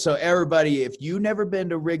 All right. So everybody, if you've never been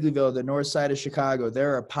to Wrigleyville, the north side of Chicago,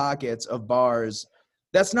 there are pockets of bars.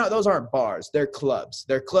 Those aren't bars. They're clubs.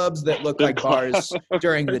 They're clubs that look like bars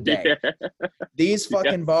during the day. Yeah. These Yeah.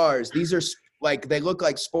 fucking bars, these are like, they look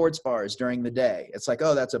like sports bars during the day. It's like,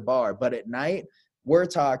 oh, that's a bar. But at night, we're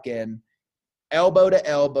talking elbow to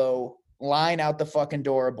elbow, line out the fucking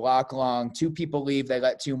door, a block long. 2 people leave, they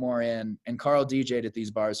let 2 more in. And Carl DJ'd at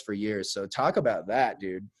these bars for years. So talk about that,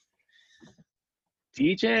 dude.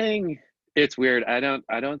 DJing, it's weird. I don't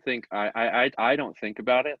think I don't think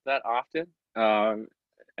about it that often.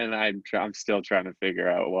 And I'm still trying to figure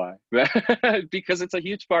out why. Because it's a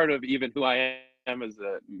huge part of even who I am as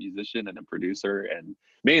a musician and a producer, and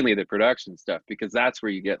mainly the production stuff, because that's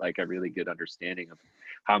where you get like a really good understanding of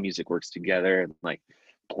how music works together and like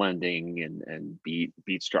blending and beat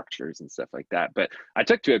structures and stuff like that. But I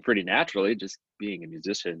took to it pretty naturally, just being a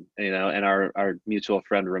musician, and our mutual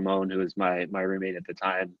friend Ramon, who was my roommate at the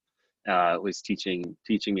time, was teaching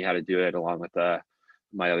me how to do it, along with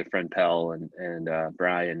my other friend Pell and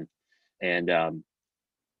Brian. And I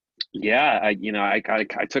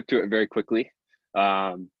took to it very quickly.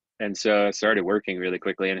 And so I started working really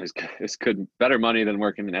quickly, and it was good, better money than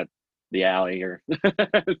working at the alley or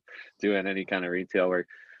doing any kind of retail work.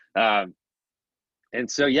 And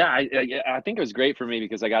so, I think it was great for me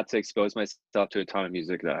because I got to expose myself to a ton of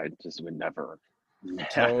music that I just would never. I'm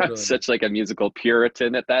Totally. such like a musical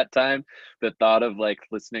Puritan at that time. The thought of like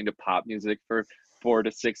listening to pop music for 4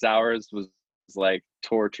 to 6 hours was like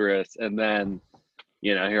torturous. And then,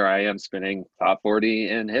 here I am spinning top 40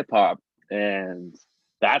 and hip hop. And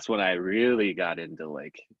that's when I really got into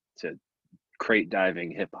like to crate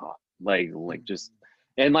diving hip hop, like just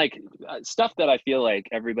and like stuff that I feel like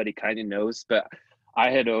everybody kind of knows, but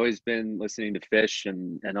I had always been listening to Fish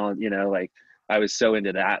and all, like I was so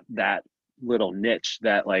into that little niche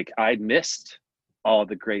that like I'd missed all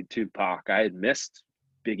the great Tupac. I had missed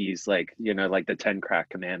Biggie's like like the 10 Crack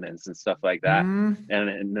Commandments and stuff like that. Mm.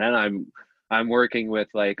 And then I'm working with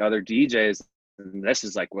like other DJs, and this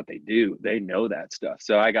is like what they do. They know that stuff.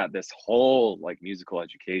 So I got this whole like musical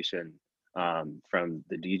education from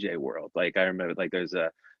the DJ world. Like I remember like there's a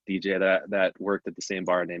DJ that worked at the same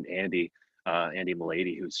bar named Andy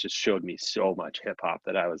Milady, who's just showed me so much hip hop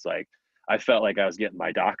that I was like, I felt like I was getting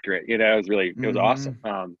my doctorate. It was awesome.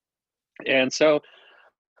 And so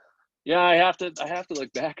I have to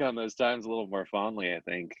look back on those times a little more fondly, I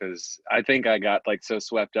think, because I think I got like so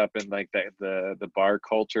swept up in like the bar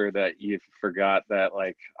culture that you forgot that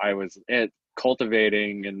like I was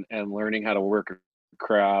cultivating and learning how to work a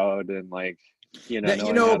crowd and like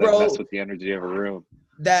knowing how to Bro, mess with the energy of a room.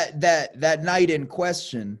 that night in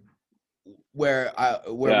question where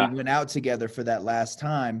we Yeah, went out together for that last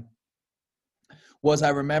time I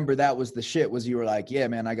remember that was the shit. Was you were like, yeah,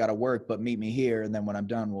 man, I gotta work, but meet me here, and then when I'm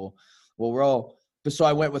done, we'll roll. but so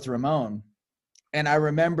I went with Ramon, and I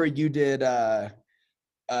remember you did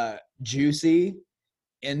Juicy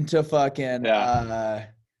into fucking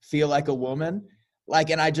Feel Like a Woman.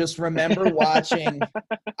 Like, and I just remember watching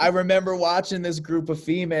this group of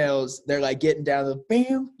females. They're like getting down the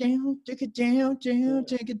bam, down, tick it down, down,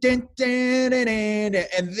 tick it down,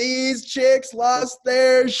 and these chicks lost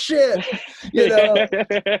their shit, you know?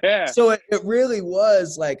 So it really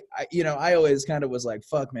was like, I always kind of was like,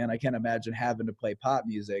 fuck, man, I can't imagine having to play pop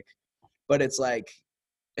music. But it's like,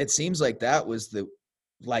 it seems like that was the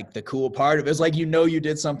cool part of it. It's like, you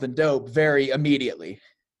did something dope very immediately.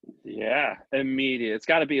 Yeah, immediate. It's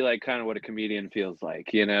got to be like kind of what a comedian feels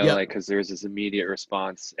like, you know, Yep. like because there's this immediate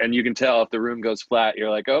response, and you can tell if the room goes flat, you're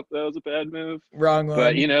like, oh, that was a bad move. Wrong one.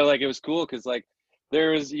 But like it was cool because like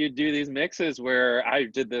you do these mixes where I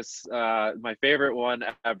did this. My favorite one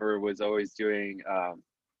ever was always doing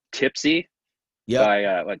Tipsy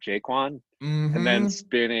by like Jaquan, and then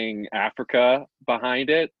spinning Africa behind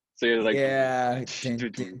it. So you're like, yeah.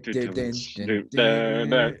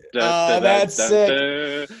 Oh, that's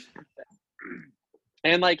sick.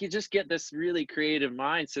 And like you just get this really creative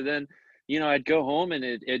mind. So then, I'd go home and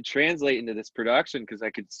it'd translate into this production because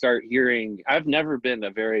I could start hearing. I've never been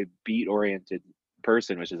a very beat oriented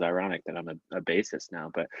person, which is ironic that I'm a bassist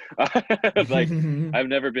now, but like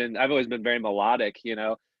I've always been very melodic,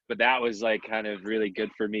 but that was like kind of really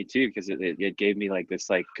good for me too, because it gave me like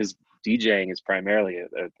this, like, because DJing is primarily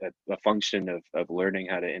a function of learning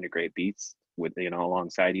how to integrate beats with,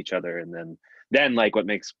 alongside each other. And then like what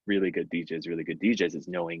makes really good DJs is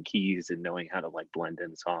knowing keys and knowing how to like blend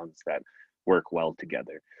in songs that work well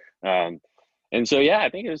together. And so, yeah, I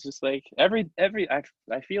think it was just like I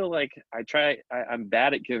feel like I'm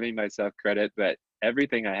bad at giving myself credit, but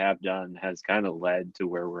everything I have done has kind of led to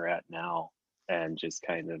where we're at now, and just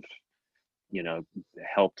kind of,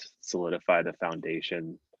 helped solidify the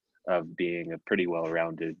foundation of being a pretty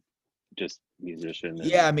well-rounded just musician.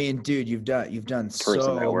 Yeah, I mean, dude, you've done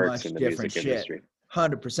so much different shit.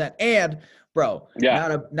 100%. And bro,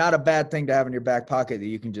 not a bad thing to have in your back pocket that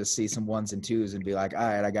you can just see some ones and twos and be like, all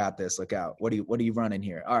right, I got this. Look out. What are you running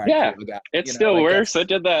here? All right. Yeah, cool, it still works. I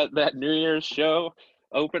did that New Year's show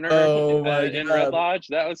opener in Red Lodge.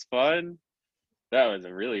 That was fun. That was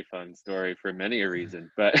a really fun story for many a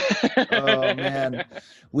reason, but oh man,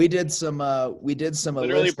 we did some literally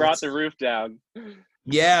elicits. Brought the roof down.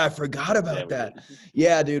 Yeah, I forgot about that.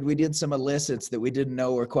 Yeah, dude, we did some elicits that we didn't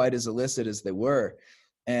know were quite as illicit as they were.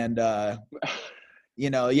 And the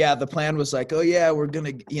plan was like, oh yeah, we're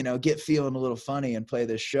gonna, get feeling a little funny and play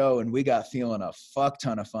this show. And we got feeling a fuck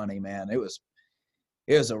ton of funny, man. It was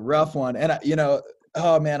a rough one. And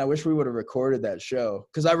oh man, I wish we would have recorded that show,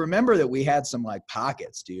 because I remember that we had some like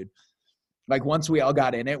pockets, dude. Like once we all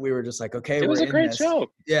got in it, we were just like, okay, it was a great show.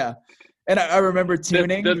 Yeah, and I remember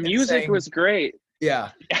tuning. The music was great.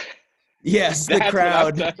 Yeah. Yes, the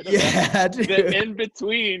crowd. Yeah, dude.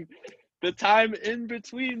 The time in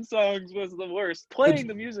between songs was the worst. Playing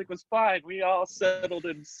the music was fine. We all settled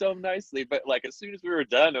in so nicely, but like as soon as we were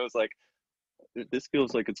done, it was like, this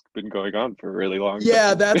feels like it's been going on for a really long time.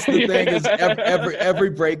 Yeah, that's the thing, is every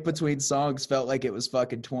break between songs felt like it was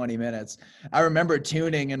fucking 20 minutes. I remember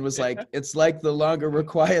tuning and was like, it's like the longer we're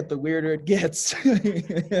quiet, the weirder it gets.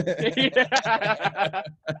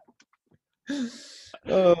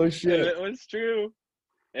 Oh shit. And it was true.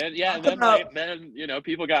 And yeah, then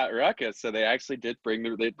people got ruckus, so they actually did bring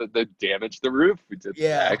the damage the roof. We did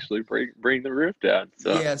actually bring the roof down.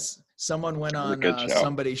 So yes, someone went on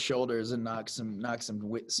somebody's shoulders and knocked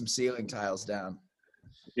some ceiling tiles down.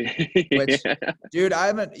 Which, dude, I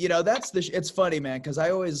haven't. It's funny, man, because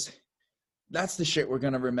that's the shit we're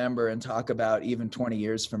gonna remember and talk about even 20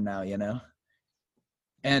 years from now.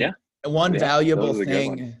 And one valuable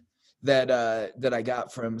thing that I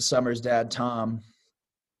got from Summer's dad, Tom.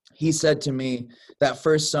 He said to me that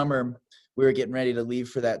first summer we were getting ready to leave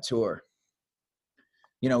for that tour.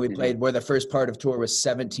 We played where the first part of tour was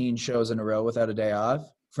 17 shows in a row without a day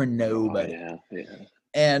off for nobody. Oh, yeah.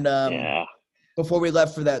 And before we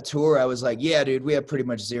left for that tour, I was like, yeah, dude, we have pretty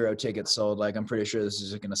much 0 tickets sold. Like, I'm pretty sure this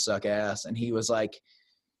is going to suck ass. And he was like,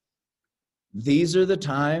 these are the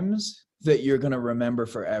times that you're going to remember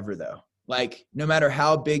forever, though. Like, no matter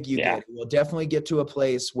how big you get, we'll definitely get to a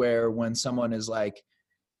place where when someone is like,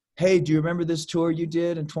 hey, do you remember this tour you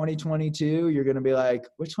did in 2022? You're going to be like,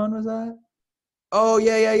 which one was that? Oh,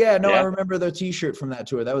 yeah. No, I remember the t-shirt from that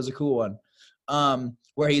tour. That was a cool one.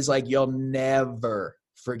 Where he's like, you'll never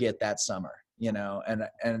forget that summer,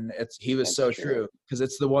 and he was so true, because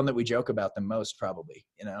it's the one that we joke about the most, probably,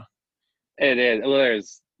 It is. Well,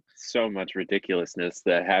 there's so much ridiculousness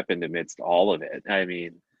that happened amidst all of it. I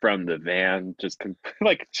mean, from the van, just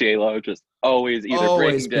like J-Lo, just always either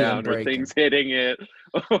Always breaking being down or breaking. things hitting it.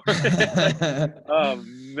 Or oh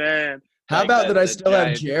man, How like about that I the still have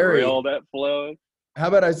giant Jerry? grill that flows. How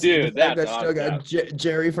about the Dude, fact that's that I still awesome. got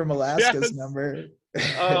Jerry from Alaska's Yes. number?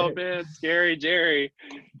 Oh man, scary Jerry.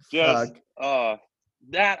 Just Fuck.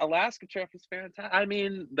 that Alaska trip was fantastic. I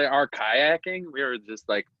mean, our kayaking, we were just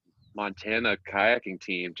like Montana kayaking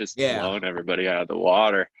team, just Yeah. blowing everybody out of the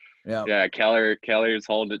water. Yeah. Yeah, Keller's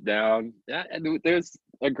holding it down. Yeah, and there's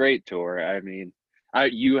a great tour. I mean,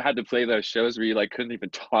 you had to play those shows where you like couldn't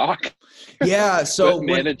even talk. Yeah. So but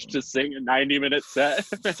managed to sing a 90-minute set.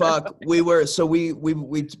 fuck, we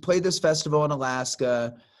played this festival in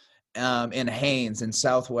Alaska, in Haines in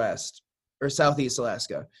Southwest or Southeast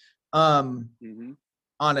Alaska. Mm-hmm.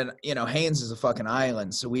 On an, Haines is a fucking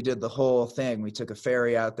island. So we did the whole thing. We took a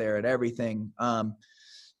ferry out there and everything.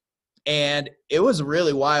 And it was a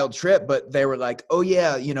really wild trip, but they were like, oh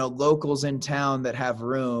yeah, locals in town that have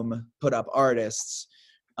room put up artists.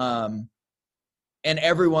 And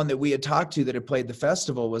everyone that we had talked to that had played the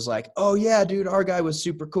festival was like, oh yeah, dude, our guy was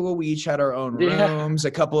super cool. We each had our own rooms.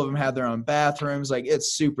 A couple of them had their own bathrooms. Like,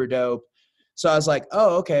 it's super dope. So I was like,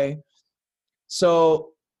 oh, okay. So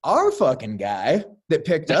our fucking guy that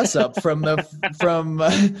picked us up from the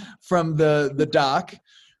from the dock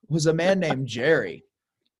was a man named Jerry.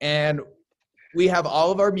 And we have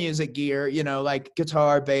all of our music gear, like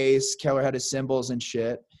guitar, bass. Keller had his cymbals and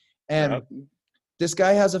shit. And this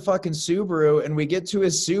guy has a fucking Subaru, and we get to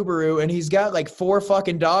his Subaru, and he's got like 4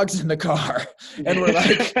 fucking dogs in the car. And we're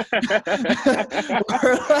like,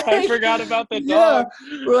 I forgot about the dog. Yeah,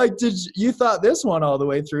 we're like, you thought this one all the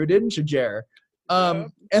way through, didn't you, Jer?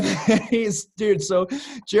 And then so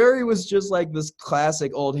Jerry was just like this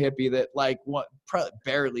classic old hippie that like probably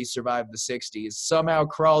barely survived the 60s, somehow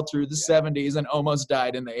crawled through the 70s and almost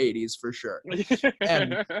died in the 80s for sure.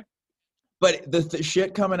 But the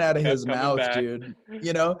shit coming out of his mouth, back. Dude,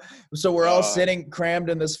 so we're all sitting crammed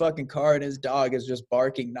in this fucking car, and his dog is just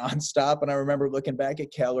barking nonstop. And I remember looking back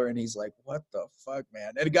at Keller, and he's like, what the fuck,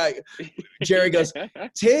 man? And Jerry goes,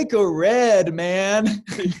 take a red, man.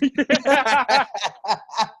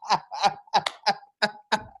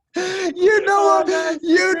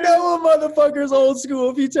 A motherfucker's old school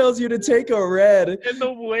if he tells you to take a red. And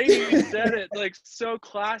the way he said it, like so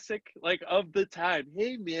classic, like of the time.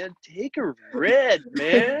 Hey man, take a red,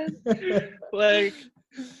 man. Like,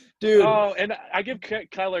 dude. Oh, and I give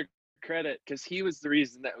Keller credit because he was the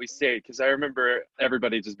reason that we stayed. Because I remember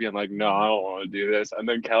everybody just being like, "No, I don't want to do this," and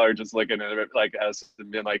then Keller just looking at it like us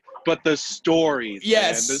and being like, "But the stories,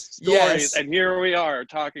 yes, man, the stories." And here we are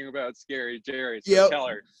talking about Scary Jerry. So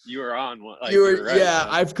Keller, you were on one. Like, you were right, yeah. Man.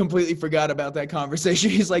 I've completely forgot about that conversation.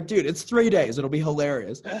 He's like, "Dude, it's 3 days. It'll be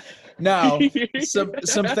hilarious." Now,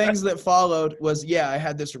 some things that followed was I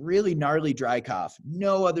had this really gnarly dry cough,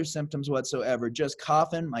 no other symptoms whatsoever, just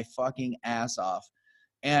coughing my fucking ass off.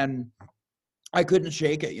 And I couldn't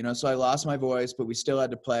shake it, so I lost my voice, but we still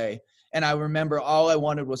had to play. And I remember all I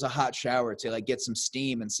wanted was a hot shower to like get some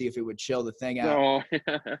steam and see if it would chill the thing out. Oh.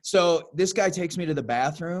 So this guy takes me to the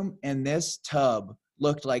bathroom, and this tub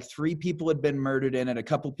looked like 3 people had been murdered in it, a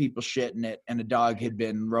couple people shit in it, and a dog had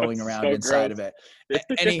been rolling around inside of it.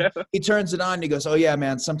 And he turns it on and he goes, oh yeah,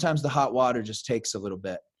 man, sometimes the hot water just takes a little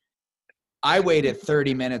bit. I waited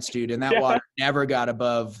 30 minutes, dude, and that water never got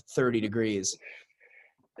above 30 degrees.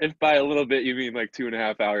 If by a little bit you mean like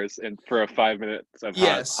 2.5 hours and for a 5 minutes of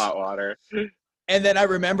hot water. And then I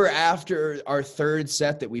remember after our 3rd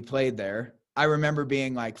set that we played there, I remember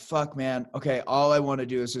being like, fuck, man. Okay, all I want to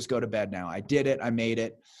do is just go to bed now. I did it. I made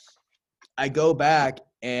it. I go back,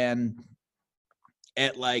 and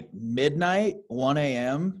at like midnight, 1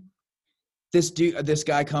 a.m., this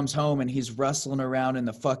guy comes home, and he's rustling around in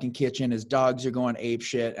the fucking kitchen. His dogs are going ape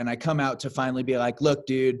shit. And I come out to finally be like, look,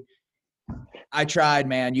 dude, I tried,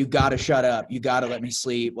 man. You got to shut up. You got to let me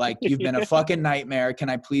sleep. Like, you've been a fucking nightmare. Can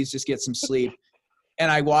I please just get some sleep? And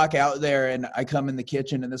I walk out there, and I come in the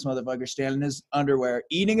kitchen, and this motherfucker standing in his underwear,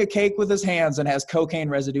 eating a cake with his hands, and has cocaine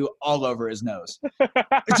residue all over his nose.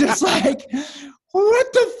 Just like,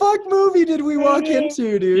 what the fuck movie did we walk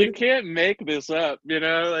into, dude? You can't make this up,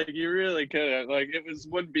 like you really couldn't. Like,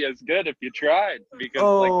 wouldn't be as good if you tried, because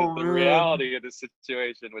the reality of the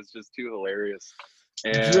situation was just too hilarious.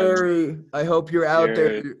 And Jerry, I hope you're out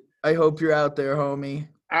there. I hope you're out there, homie.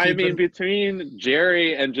 I mean, between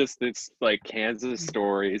Jerry and just this like Kansas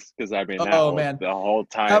stories, because I mean, the whole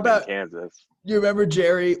time in Kansas. You remember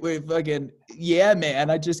Jerry with fucking, yeah, man,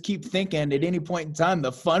 I just keep thinking at any point in time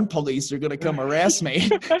the fun police are gonna come arrest me.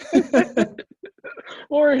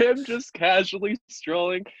 Or him just casually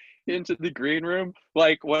strolling into the green room,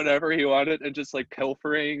 like whatever he wanted, and just like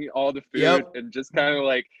pilfering all the food Yep. and just kind of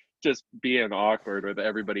like just being awkward with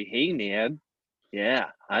everybody. Hey man, yeah,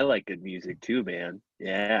 I like good music too, man.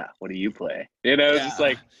 Yeah, what do you play? Just Yeah.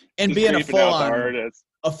 like And just being creeping out the artist.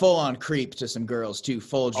 a full on creep to some girls too.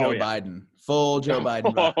 Full Joe Yeah. Biden. Full Joe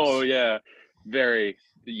Biden vibes. Oh yeah, very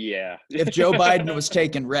yeah. If Joe Biden was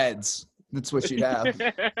taking Reds, that's what you'd have.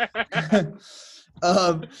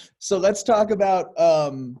 So let's talk about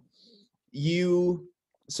you.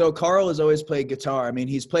 So Carl has always played guitar. I mean,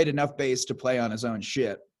 he's played enough bass to play on his own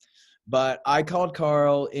shit. But I called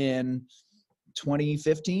Carl in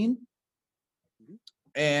 2015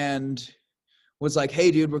 and was like,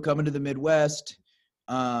 hey, dude, we're coming to the Midwest.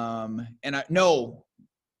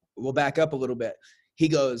 We'll back up a little bit. He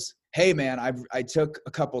goes, hey, man, I took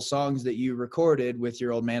a couple songs that you recorded with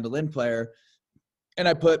your old mandolin player, and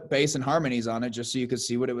I put bass and harmonies on it just so you could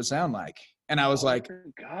see what it would sound like. And I was like, I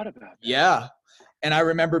forgot about that. Yeah. And I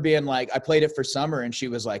remember being like, I played it for Summer, and she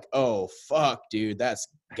was like, oh, fuck, dude, that's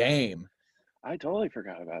game. I totally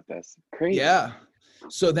forgot about this. Crazy. Yeah.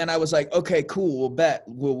 So then I was like, okay, cool. We'll bet.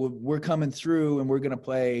 We're coming through, and we're going to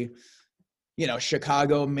play,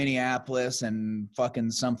 Chicago, Minneapolis, and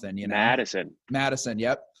fucking something, Madison,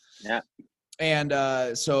 yep. Yeah.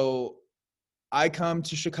 And so I come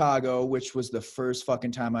to Chicago, which was the first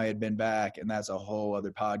fucking time I had been back, and that's a whole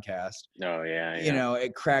other podcast. Oh, yeah.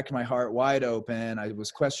 It cracked my heart wide open. I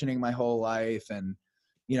was questioning my whole life, and,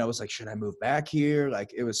 I was like, should I move back here?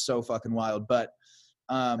 Like, it was so fucking wild. But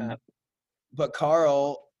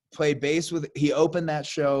Carl played bass he opened that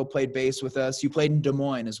show, played bass with us. You played in Des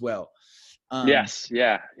Moines as well. Yes.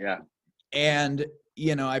 Yeah. And,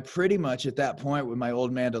 I pretty much at that point with my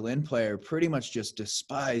old mandolin player, pretty much just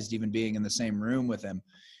despised even being in the same room with him.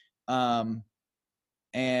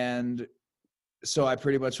 And so I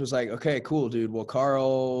pretty much was like, okay, cool, dude. Well,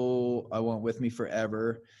 Carl, I want with me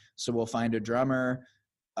forever. So we'll find a drummer.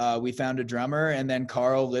 We found a drummer, and then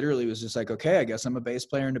Carl literally was just like, okay, I guess I'm a bass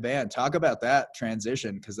player in a band. Talk about that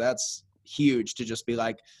transition, because that's huge to just be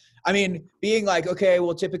like, being like, okay,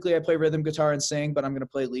 well, typically I play rhythm guitar and sing, but I'm going to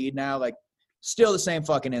play lead now. Like, still the same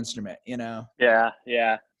fucking instrument, Yeah.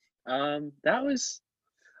 That was,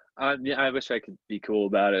 I wish I could be cool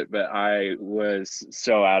about it, but I was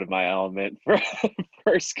so out of my element for the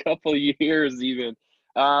first couple years even.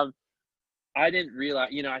 I didn't realize,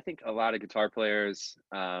 I think a lot of guitar players,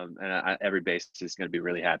 every bassist is going to be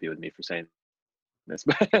really happy with me for saying this,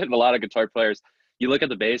 but a lot of guitar players, you look at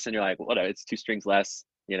the bass and you're like, whatever, it's 2 strings less.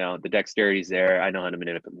 The dexterity's there. I know how to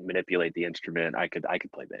manipulate the instrument. I could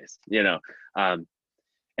play bass.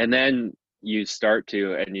 And then you start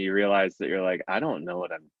to, and you realize that you're like, I don't know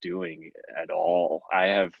what I'm doing at all. I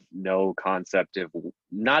have no concept of, it's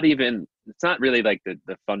not really like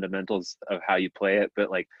the fundamentals of how you play it,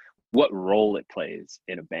 but like what role it plays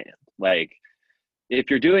in a band. Like, if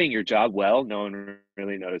you're doing your job well, no one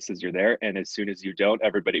really notices you're there. And as soon as you don't,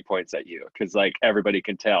 everybody points at you, because like everybody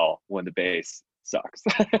can tell when the bass sucks.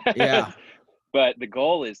 Yeah. But the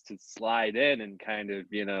goal is to slide in and kind of,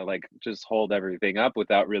 like just hold everything up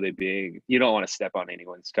without really you don't want to step on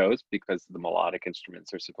anyone's toes, because the melodic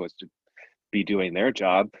instruments are supposed to be doing their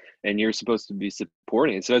job and you're supposed to be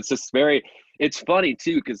supporting. So it's just it's funny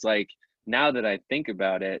too, because like now that I think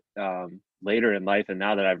about it, later in life, and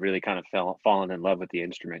now that I've really kind of fallen in love with the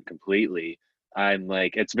instrument completely, I'm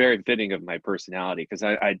like, it's very fitting of my personality, because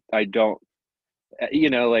I don't,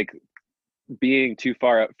 like being too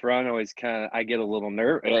far up front always I get a little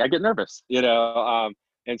I get nervous,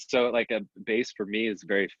 and so like a bass for me is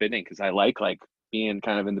very fitting, because I like being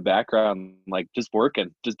kind of in the background, like just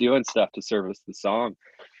working, just doing stuff to service the song.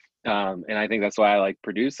 And I think that's why I like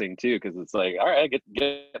producing too, because it's like, all right, I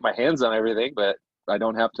get my hands on everything, but I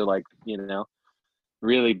don't have to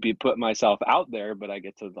really be put myself out there, but I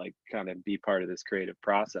get to kind of be part of this creative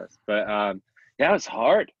process. But yeah, it was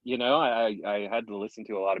hard. I had to listen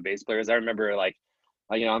to a lot of bass players. I remember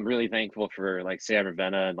I'm really thankful for Sam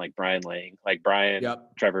Ravenna and Brian Lang. Brian,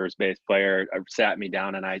 Yep. Trevor's bass player, sat me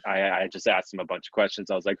down and I just asked him a bunch of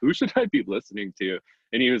questions. I was like, who should I be listening to?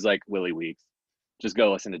 And he was like, Willie Weeks. Just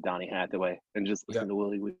go listen to Donny Hathaway and just listen to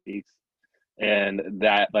Willie Weeks. And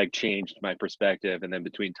that changed my perspective. And then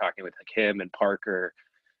between talking with him and Parker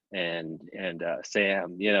and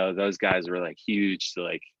Sam, those guys were huge to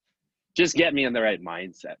just get me in the right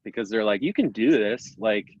mindset, because they're like, you can do this.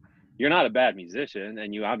 You're not a bad musician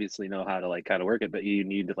and you obviously know how to kind of work it, but you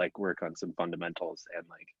need to work on some fundamentals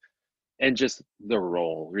and just the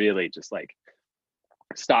role, really just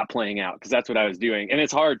stop playing out, because that's what I was doing. And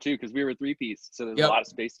it's hard too, because we were 3-piece, so there's a lot of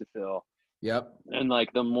space to fill. Yep. And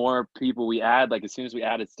the more people we add, as soon as we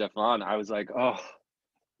added stuff on, I was like, oh,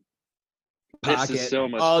 This is Pocket so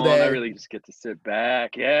much all fun. I day. really just get to sit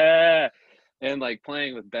back. Yeah. And like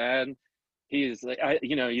playing with Ben, he's like,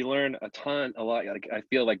 you learn a lot. Like, I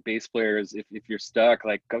feel like bass players, if you're stuck,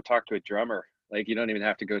 like go talk to a drummer. Like, you don't even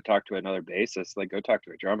have to go talk to another bassist. Like, go talk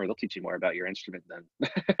to a drummer. They'll teach you more about your instrument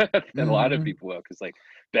than a lot of Mhm. people will. Cause like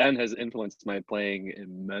Ben has influenced my playing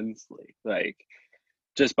immensely. Like,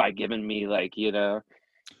 just by giving me like, he's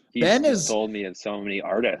Ben just is sold me in so many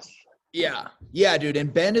artists. yeah, dude.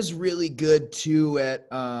 And Ben is really good too at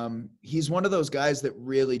he's one of those guys that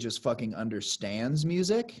really just fucking understands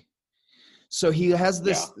music. So he has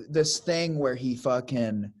Yeah. this thing where he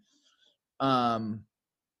fucking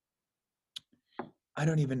I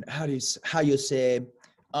don't even how you say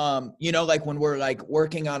like when we're like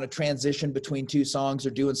working on a transition between two songs or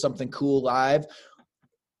doing something cool live,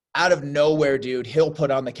 out of nowhere, dude, he'll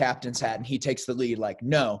put on the captain's hat and he takes the lead. Like,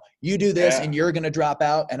 no, you do this Yeah. and you're gonna drop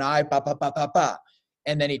out, and I ba ba ba ba ba,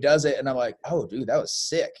 and then he does it, and I'm like, oh, dude, that was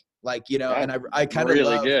sick. Like, That's and I kind of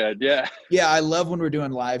really love, good. Yeah. I love when we're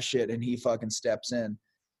doing live shit and he fucking steps in.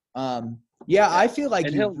 Yeah, I feel like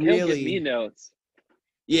And you he'll give me really, notes.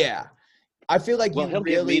 yeah, I feel like Well, you he'll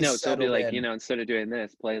give me really notes. He'll be settled like, in. instead of doing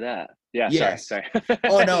this, play that. Yeah, sorry. Yes.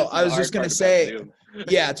 Oh no, This is I the was just hard gonna part about say, Zoom.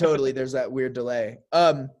 yeah, totally. There's that weird delay.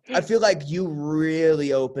 I feel like you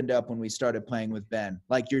really opened up when we started playing with Ben.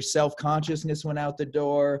 Like your self-consciousness went out the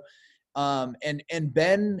door. And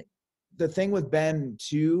Ben, the thing with Ben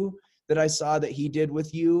too that I saw that he did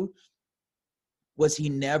with you was he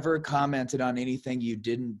never commented on anything you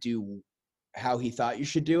didn't do how he thought you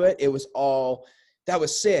should do it. It was all, that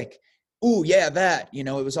was sick. Ooh, yeah, that. It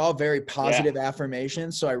was all very Yeah. positive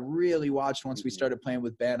affirmations. So I really watched, once we started playing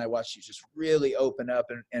with Ben, I watched you just really open up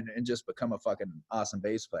and just become a fucking awesome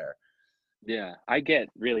bass player. Yeah. I get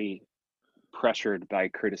really pressured by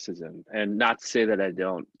criticism, and not to say that I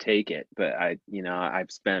don't take it, but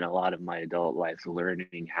I've spent a lot of my adult life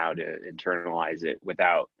learning how to internalize it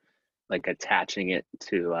without like attaching it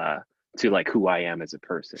to like who I am as a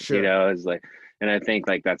person, Sure. is like, and I think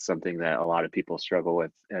like that's something that a lot of people struggle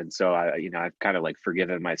with. And so I've kind of like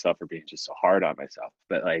forgiven myself for being just so hard on myself.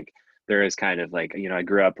 But like there is kind of like, I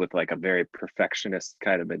grew up with like a very perfectionist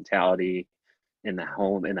kind of mentality in the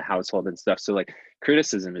household and stuff. So like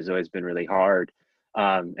criticism has always been really hard.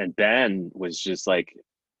 And Ben was just like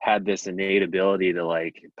had this innate ability to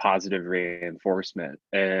like positive reinforcement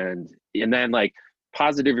and then like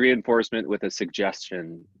positive reinforcement with a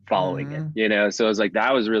suggestion following it, Mm-hmm. so it was like,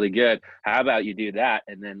 that was really good, how about you do that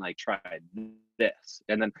and then like try this,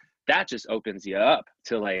 and then that just opens you up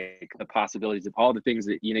to like the possibilities of all the things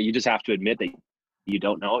that you just have to admit that you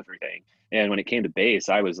don't know everything. And when it came to bass,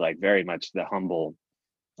 I was like very much the humble,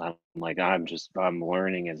 I'm like, I'm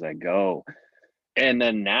learning as I go. And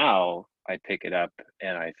then now I pick it up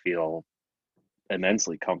and I feel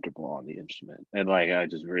immensely comfortable on the instrument, and like I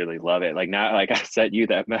just really love it. Like now, like I sent you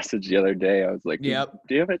that message the other day, I was like, Yep.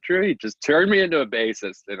 damn it, Drew, you just turned me into a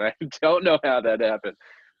bassist, and I don't know how that happened,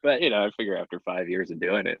 but I figure after 5 years of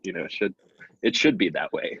doing it, it should be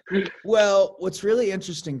that way. Well, what's really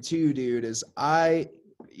interesting too, dude, is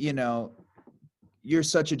you're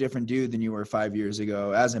such a different dude than you were 5 years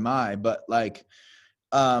ago, as am I. But like,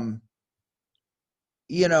 man,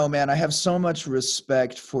 I have so much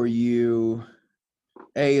respect for you,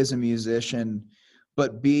 A, as a musician,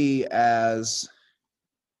 but B, as,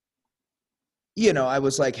 I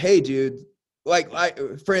was like, hey, dude,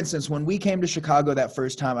 for instance, when we came to Chicago that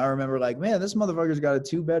first time, I remember like, man, this motherfucker's got a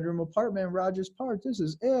 2-bedroom apartment in Rogers Park. This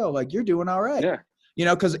is ill. Like, you're doing all right. Yeah.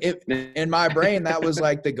 Because in my brain, that was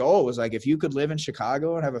like the goal, was like, if you could live in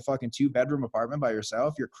Chicago and have a fucking 2-bedroom apartment by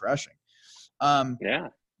yourself, you're crushing. Yeah.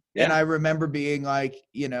 And I remember being like,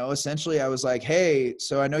 essentially I was like, hey,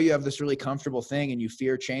 so I know you have this really comfortable thing and you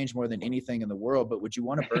fear change more than anything in the world, but would you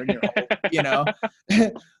want to burn your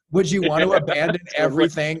whole, would you want to abandon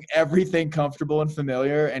everything comfortable and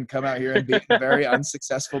familiar and come out here and be in a very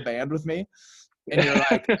unsuccessful band with me? And you're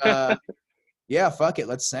like, yeah, fuck it.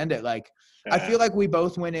 Let's send it. Like, I feel like we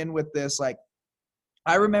both went in with this, like,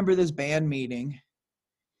 I remember this band meeting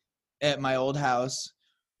at my old house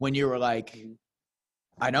when you were like,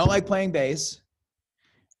 I don't like playing bass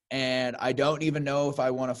and I don't even know if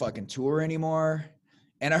I want to fucking tour anymore.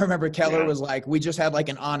 And I remember Keller was like, we just had like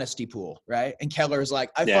an honesty pool, right? And Keller's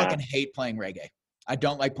like, I fucking hate playing reggae. I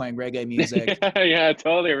don't like playing reggae music. Yeah, I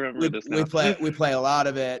totally remember this now. We play a lot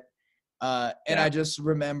of it. And I just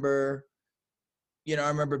remember, I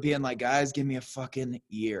remember being like, guys, give me a fucking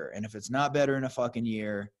year. And if it's not better in a fucking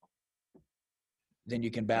year, then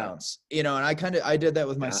you can bounce, and I did that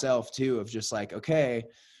with myself too, of just like, okay,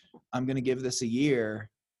 I'm going to give this a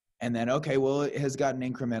year. And then, okay, well, it has gotten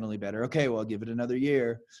incrementally better. Okay, well, I'll give it another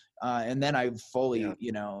year. And then I fully,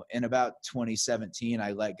 you know, in about 2017,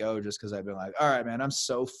 I let go just because I've been like, all right, man, I'm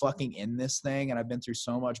so fucking in this thing. And I've been through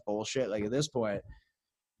so much bullshit. Like at this point,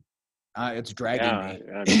 it's dragging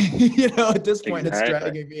me. You know, at this point, it's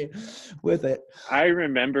dragging me with it. I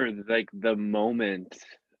remember like the moment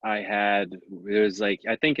I had, it was like,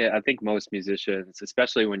 I think most musicians,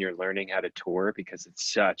 especially when you're learning how to tour, because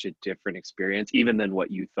it's such a different experience, even than what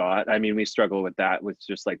you thought. I mean, we struggle with that, with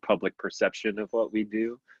just like public perception of what we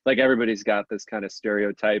do. Like everybody's got this kind of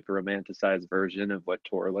stereotype or romanticized version of what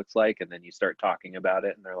tour looks like. And then you start talking about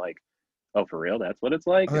it and they're like, oh, for real? That's what it's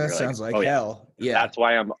like? Oh, that sounds like hell. Yeah. That's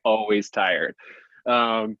why I'm always tired.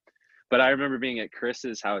 But I remember being at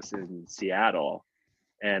Chris's house in Seattle,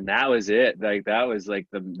 and that was it. Like that was like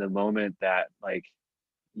the moment that like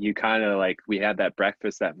you kind of like, we had that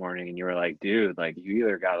breakfast that morning and you were like, dude, like you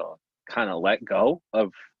either gotta kind of let go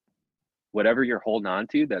of whatever you're holding on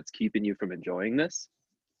to that's keeping you from enjoying this,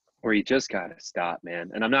 or you just gotta stop,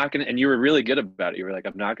 man. And I'm not gonna, and you were really good about it. You were like,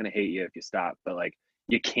 I'm not gonna hate you if you stop, but like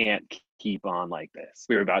you can't keep on like this.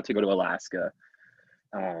 We were about to go to Alaska.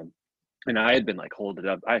 And I had been like holding it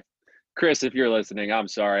up. Chris, if you're listening, I'm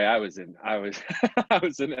sorry. I was in I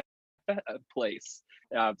was in a place.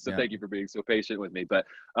 So thank you for being so patient with me. But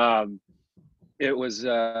it was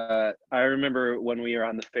I remember when we were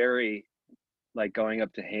on the ferry, like going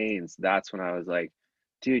up to Haines, that's when I was like,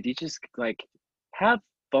 dude, you just like have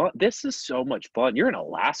fun. This is so much fun. You're in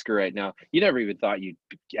Alaska right now. You never even thought you'd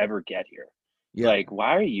ever get here. Yeah. Like,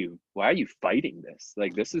 why are you fighting this?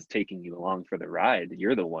 Like, this is taking you along for the ride.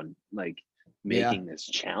 You're the one like making this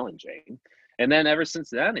challenging. And then ever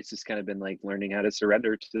since then, it's just kind of been like learning how to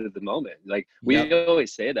surrender to the moment. Like we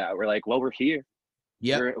always say that, we're like, well, we're here.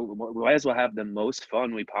 Yeah, we might as well have the most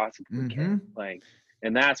fun we possibly can. Like,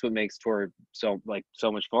 and that's what makes tour so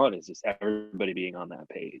much fun, is just everybody being on that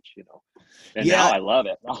page, you know. And now I love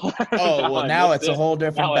it. Oh, well, now it's a whole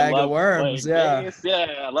different bag of worms. Yeah. Bass. Yeah,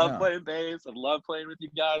 I love playing bass. I love playing with you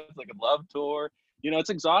guys. Like, I love tour. You know,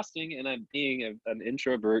 it's exhausting, and I'm being an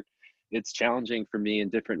introvert. It's challenging for me in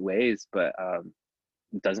different ways, but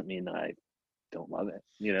it doesn't mean that I don't love it.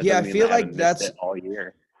 You know, yeah, I feel like that's all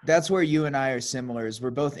year. That's where you and I are similar. Is we're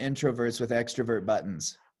both introverts with extrovert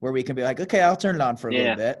buttons, where we can be like, okay, I'll turn it on for a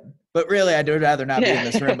little bit, but really, I'd rather not be in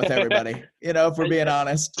this room with everybody. You know, if we're being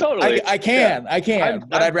honest. Totally, I can,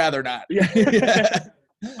 but I'd rather not. Yeah.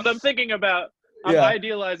 But I'm thinking about. I'm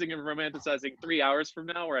idealizing and romanticizing 3 hours from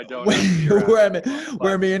now where I don't know.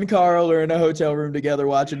 Where me and Carl are in a hotel room together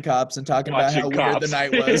watching Cops and talking about how weird the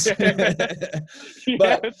night was.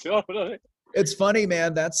 But totally. It's funny,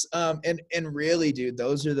 man. That's and really, dude,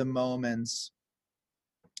 those are the moments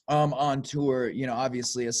on tour, you know,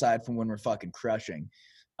 obviously aside from when we're fucking crushing.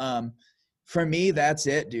 For me, that's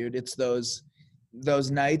it, dude. It's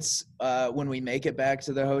those nights when we make it back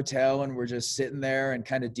to the hotel and we're just sitting there and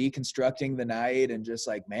kind of deconstructing the night and just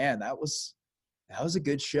like, man, that was a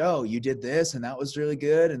good show. You did this and that was really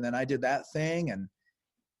good. And then I did that thing. And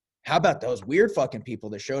how about those weird fucking people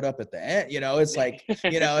that showed up at the end? You know, it's like, it's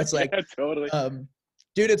like, yeah, totally.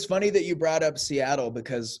 Dude, it's funny that you brought up Seattle,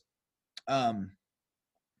 because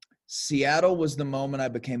Seattle was the moment I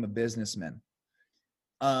became a businessman.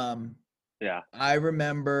 Yeah. I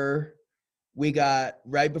remember we got,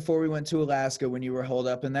 right before we went to Alaska, when you were holed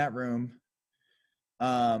up in that room,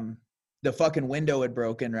 the fucking window had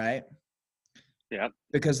broken, right? Yeah.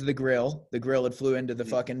 Because of the grill. The grill had flew into the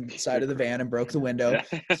fucking side of the van and broke the window.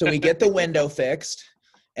 So we get the window fixed,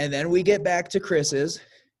 and then we get back to Chris's,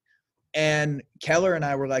 and Keller and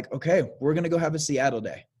I were like, okay, we're going to go have a Seattle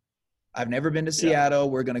day. I've never been to Seattle.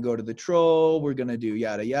 We're going to go to the Troll. We're going to do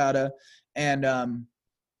yada, yada. And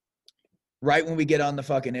right when we get on the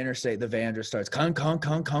fucking interstate, the van just starts conk,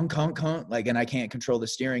 like, and I can't control the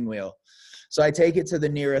steering wheel. So I take it to the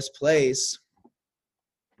nearest place,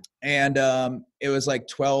 and it was like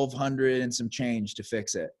 $1,200 and some change to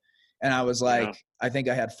fix it. And I was like, I think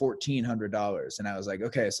I had $1,400. And I was like,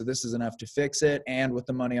 okay, so this is enough to fix it. And with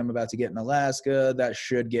the money I'm about to get in Alaska, that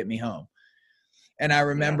should get me home. And I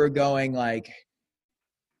remember going like,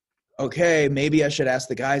 okay, maybe I should ask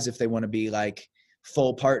the guys if they want to be like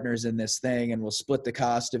full partners in this thing, and we'll split the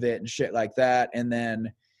cost of it and shit like that. And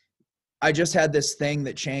then I just had this thing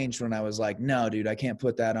that changed when I was like, no, dude, I can't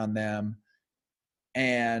put that on them.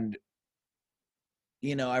 And,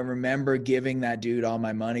 you know, I remember giving that dude all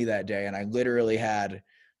my money that day, and I literally had,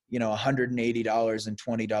 you know, $180 and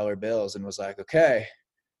 $20 bills, and was like, okay,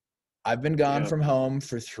 I've been gone from home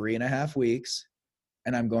for 3.5 weeks,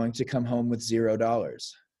 and I'm going to come home with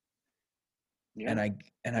 $0. Yeah.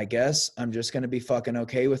 And I guess I'm just going to be fucking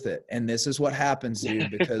okay with it. And this is what happens,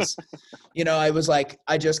 dude, because, you know, I was like,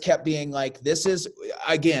 I just kept being like, this is,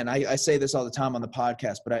 again, I say this all the time on the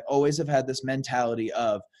podcast, but I always have had this mentality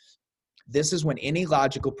of, this is when any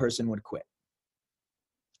logical person would quit.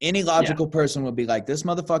 Any logical person would be like, this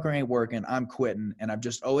motherfucker ain't working, I'm quitting. And I've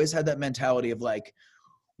just always had that mentality of like,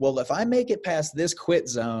 well, if I make it past this quit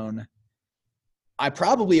zone, I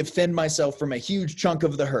probably have thinned myself from a huge chunk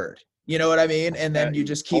of the herd. You know what I mean? And then you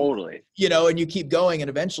just keep, totally, you know, and you keep going. And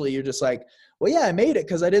eventually you're just like, well, yeah, I made it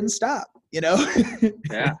because I didn't stop, you know?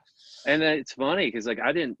 yeah. And it's funny because like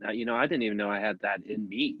I didn't even know I had that in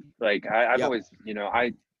me. Like I've Yep. always, you know,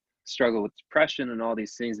 I struggle with depression and all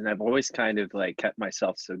these things, and I've always kind of like kept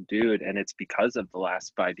myself subdued. And it's because of the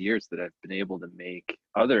last 5 years that I've been able to make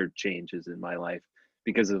other changes in my life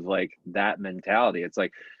because of like that mentality. It's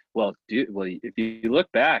like, well, if you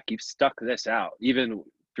look back, you've stuck this out, even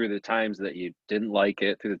through the times that you didn't like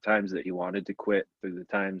it, through the times that you wanted to quit, through the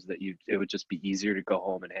times that it would just be easier to go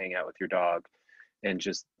home and hang out with your dog and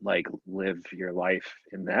just like live your life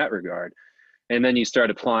in that regard. And then you start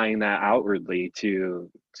applying that outwardly to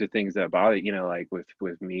things that bother you, know, like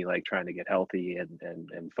with me, like trying to get healthy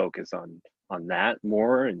and focus on that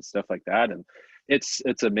more and stuff like that. And it's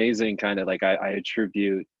amazing, kind of like I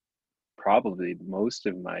attribute probably most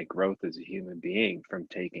of my growth as a human being from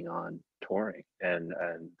taking on touring and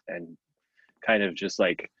kind of just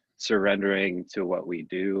like surrendering to what we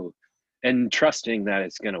do and trusting that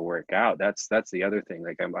it's going to work out. That's the other thing.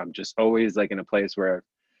 Like I'm just always like in a place where,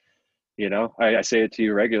 you know, I say it to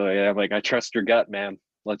you regularly. I'm like, I trust your gut, man.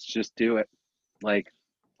 Let's just do it. Like,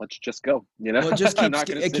 let's just go, you know. Well, it just I'm keeps, not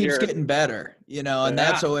gonna it sit keeps here. getting better, you know, and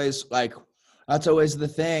Yeah. that's always like, that's always the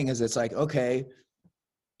thing is it's like, okay,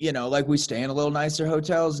 you know, like we stay in a little nicer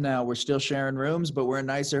hotels now. We're still sharing rooms, but we're in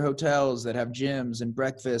nicer hotels that have gyms and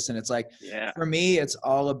breakfast. And it's like, Yeah. for me, it's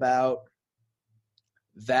all about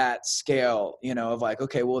that scale, you know, of like,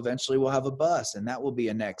 okay, well, eventually we'll have a bus and that will be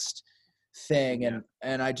a next thing. Yeah.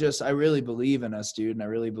 And I really believe in us, dude. And I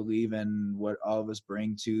really believe in what all of us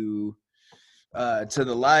bring to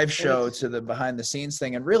the live show, to the behind the scenes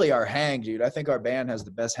thing, and really our hang, dude. I think our band has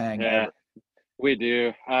the best hang Yeah, ever. we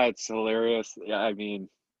do. It's hilarious. Yeah, I mean,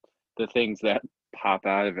 the things that pop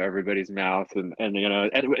out of everybody's mouth, and you know,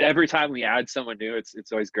 every time we add someone new, it's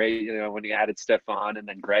always great. You know, when you added Stefan and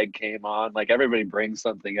then Greg came on, like everybody brings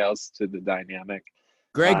something else to the dynamic.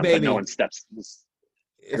 Greg, But no baby, one steps.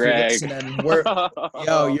 if you're Greg. listening,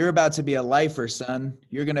 you're about to be a lifer, son.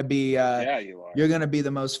 You're gonna be Yeah, you are. you're gonna be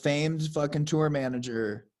the most famed fucking tour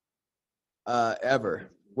manager ever.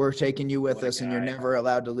 We're taking you with What a us, and you're guy. never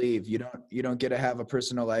allowed to leave. You don't get to have a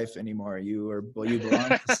personal life anymore. You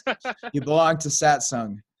belong you belong to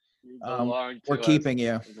Satsang. You belong We're to us, keeping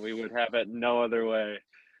you. and we would have it no other way.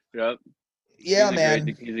 Yep. Yeah, man.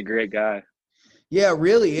 He's a great guy. Yeah, it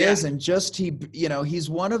really Yeah. is. And just you know, he's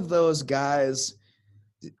one of those guys,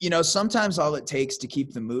 you know, sometimes all it takes to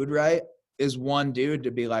keep the mood right is one dude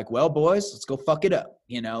to be like, well, boys, let's go fuck it up.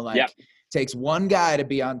 You know, like Yep. takes one guy to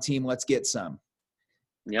be on team, let's get some.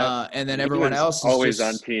 Yep. And then He everyone was else is always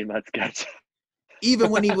on just, team. Let's get.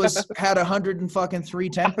 even when he had 103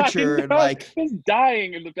 temperature I and know. like, He was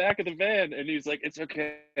dying in the back of the van, and he's like, "It's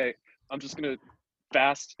okay. I'm just gonna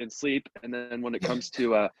fast and sleep, and then when it comes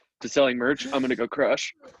to selling merch, I'm gonna go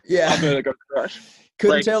crush. yeah, I'm gonna go crush."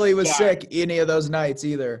 couldn't Like, tell he was God. sick any of those nights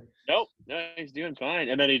either. Nope. No, he's doing fine,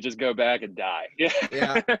 and then he just go back and die.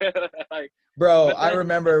 Yeah. Like, Bro, but I then,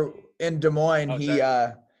 remember in Des Moines, oh,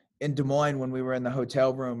 sorry. in Des Moines when we were in the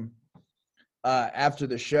hotel room after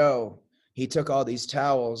the show, he took all these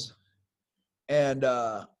towels and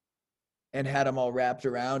had them all wrapped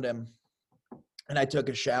around him. And I took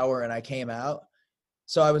a shower and I came out.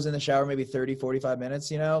 So I was in the shower maybe 30, 45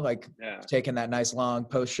 minutes, you know, like taking that nice long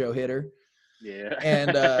post-show hitter. Yeah.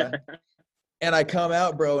 And I come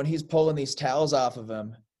out, bro, and he's pulling these towels off of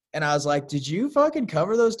him. And I was like, did you fucking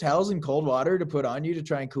cover those towels in cold water to put on you to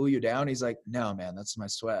try and cool you down? He's like, no, man, that's my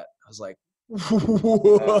sweat. I was like,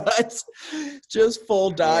 what? Just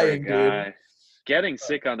full dying, dude. Getting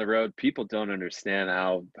sick on the road, people don't understand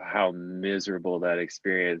how miserable that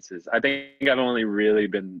experience is. I think I've only really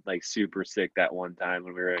been like super sick that one time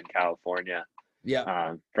when we were in California.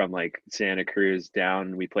 Yeah. From like Santa Cruz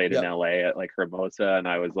down, we played in LA at like Hermosa, and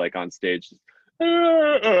I was like on stage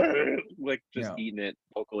like just eating it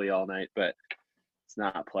vocally all night, but it's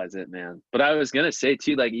not pleasant, man. But I was gonna say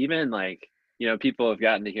too, like even like, you know, people have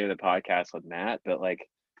gotten to hear the podcast with Matt, but like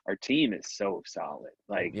our team is so solid.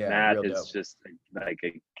 Like Matt is just like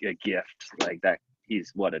a gift. Like that,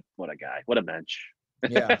 he's what a guy, what a mensch.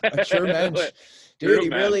 Yeah, a true mensch. True Dude,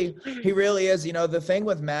 mensch. he really is. You know, the thing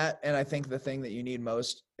with Matt, and I think the thing that you need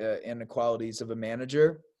most in the qualities of a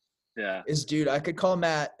manager Yeah. is, dude, I could call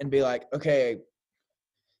Matt and be like, okay,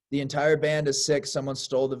 the entire band is sick. Someone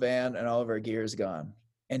stole the van and all of our gear is gone.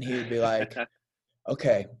 And he would be like,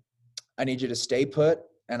 okay, I need you to stay put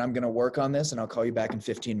and I'm going to work on this and I'll call you back in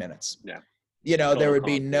 15 minutes. Yeah. You know, there Total would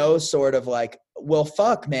be confidence. no sort of like, well,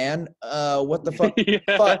 fuck, man. What the fuck? Yeah.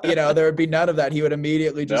 Fuck, you know, there would be none of that. He would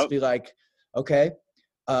immediately just Nope. be like, okay,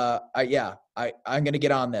 I'm going to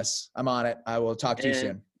get on this. I'm on it. I will talk to you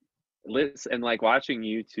soon. And like watching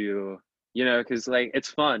you two, you know, because like it's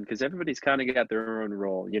fun because everybody's kind of got their own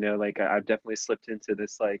role, you know, like I've definitely slipped into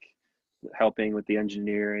this, like helping with the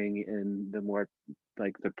engineering and the more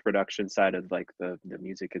like the production side of like the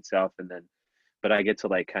music itself. And then, but I get to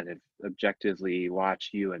like kind of objectively watch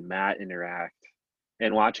you and Matt interact,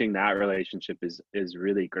 and watching that relationship is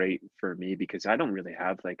really great for me because I don't really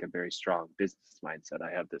have like a very strong business mindset. I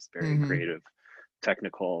have this very creative,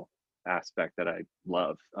 technical aspect that I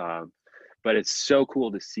love. But it's so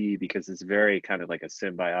cool to see because it's very kind of like a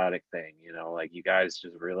symbiotic thing, you know, like you guys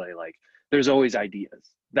just really like, there's always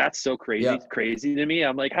ideas. That's so crazy to me.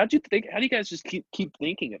 I'm like, how do you guys just keep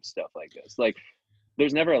thinking of stuff like this? Like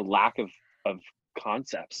there's never a lack of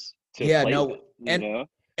concepts to play with, you know?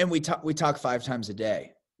 And we talk 5 times a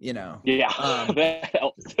day, you know? Yeah. That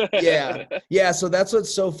helps. Yeah. So that's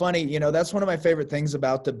what's so funny. You know, that's one of my favorite things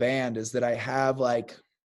about the band is that I have like,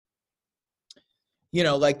 you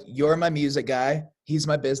know, like you're my music guy. He's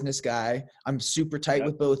my business guy. I'm super tight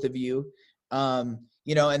with both of you.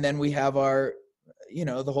 You know, and then we have our, you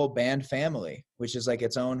know, the whole band family, which is like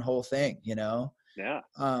its own whole thing, you know? Yeah.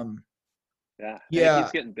 Yeah. It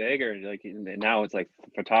keeps getting bigger. Like now it's like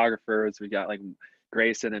photographers. We got like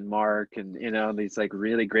Grayson and Mark and, you know, these like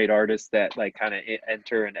really great artists that like kind of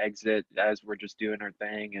enter and exit as we're just doing our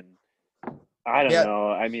thing. And I don't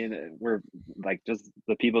know. I mean, we're like just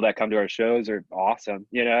the people that come to our shows are awesome.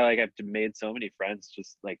 You know, like I've made so many friends,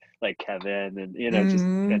 just like Kevin and, you know, just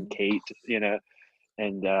and Kate, you know,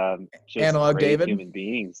 and just Analog great David. human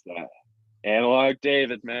beings. That Analog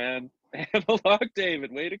David, man. Analog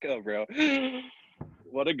David, way to go, bro.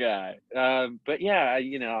 What a guy. But yeah,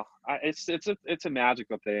 you know, it's a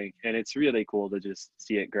magical thing, and it's really cool to just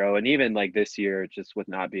see it grow. And even like this year, just with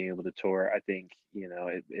not being able to tour, I think, you know,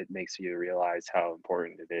 it makes you realize how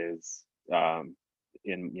important it is.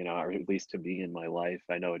 In, you know, or at least to me in my life.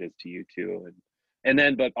 I know it is to you too. And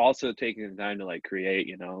then, but also taking the time to like create,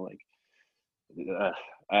 you know, like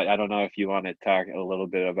I don't know if you want to talk a little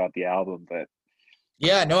bit about the album, but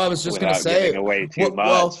yeah, no, I was just gonna say giving away too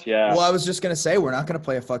much. Well, I was just gonna say we're not gonna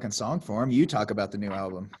play a fucking song for him. You talk about the new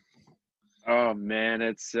album. Oh man,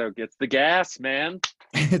 it's the gas, man.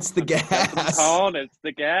 It's the gas. It's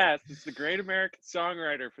the gas. It's the Great American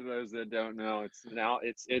Songwriter. For those that don't know, it's an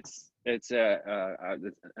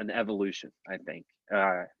evolution, I think,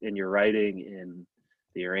 in your writing, in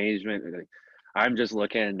the arrangement. I'm just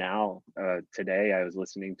looking now. Today, I was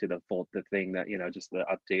listening to the thing that, you know, just the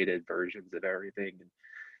updated versions of everything, and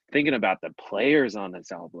thinking about the players on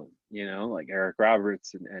this album. You know, like Eric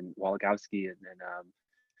Roberts and Walkowski and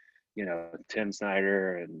you know, Tim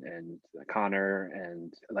Snyder and Connor,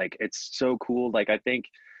 and like it's so cool. Like I think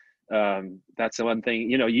that's the one thing.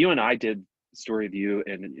 You know, you and I did Story View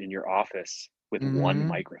in your office with one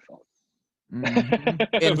microphone.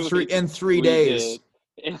 In 3 days.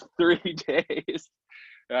 In 3 days,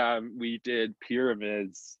 we did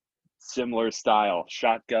Pyramids, similar style,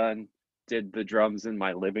 shotgun. Did the drums in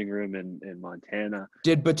my living room in Montana.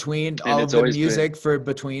 Did Between all of the music for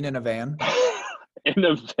Between in a van. In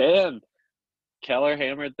a van. Keller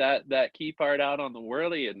hammered that key part out on the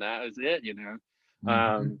whirly, and that was it, you know.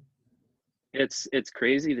 It's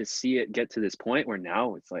crazy to see it get to this point where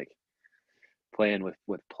now it's like playing with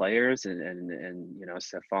players and you know,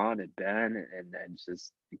 Stefan and Ben and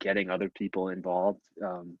just getting other people involved.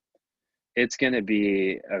 It's going to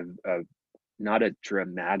be a not a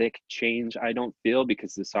dramatic change, I don't feel,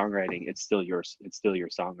 because the songwriting, it's still your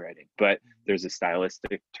songwriting, but there's a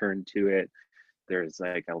stylistic turn to it. There's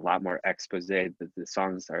like a lot more expose. The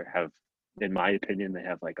songs have, in my opinion, they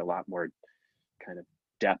have like a lot more kind of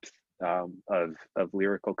depth of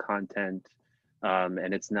lyrical content,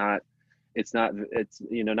 and it's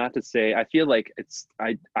you know, not to say, I feel like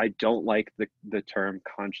I don't like the term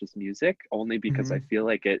conscious music, only because I feel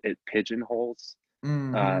like it pigeonholes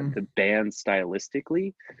the band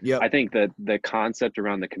stylistically. I think that the concept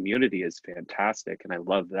around the community is fantastic, and I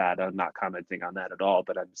love that. I'm not commenting on that at all,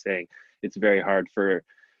 but I'm saying it's very hard for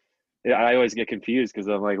I always get confused because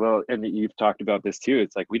I'm like, well, and you've talked about this too.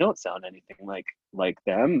 It's like we don't sound anything like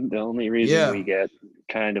them. The only reason Yeah. we get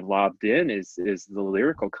kind of lobbed in is the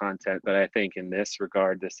lyrical content. But I think in this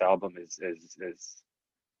regard, this album is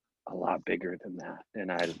a lot bigger than that.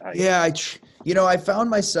 And Yeah, I found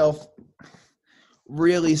myself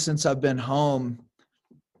really, since I've been home,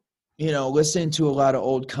 listening to a lot of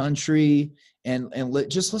old country and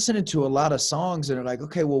just listening to a lot of songs that are like,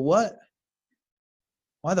 okay, well,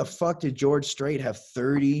 why the fuck did George Strait have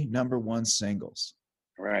 30 number one singles?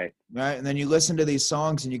 right. And then you listen to these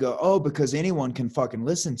songs and you go, oh, because anyone can fucking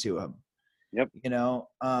listen to them. Yep.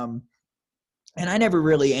 And I never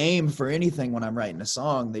really aim for anything when I'm writing a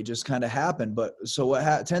song. They just kind of happen. But so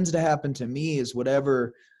what tends to happen to me is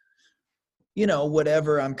whatever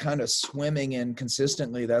I'm kind of swimming in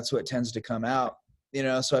consistently, that's what tends to come out.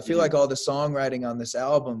 So I feel like all the songwriting on this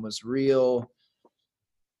album was real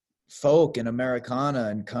folk and Americana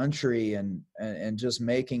and country and just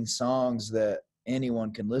making songs that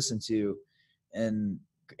anyone can listen to and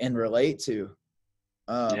relate to.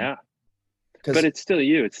 Yeah. But it's still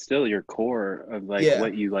you. It's still your core of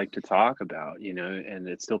what you like to talk about, and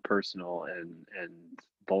it's still personal and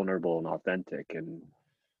vulnerable and authentic.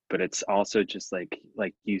 But it's also just like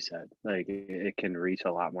you said, like it can reach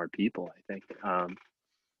a lot more people, I think.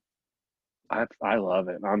 I love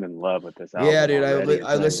it. I'm in love with this album. Yeah, dude. Already.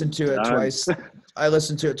 I listened to it twice. I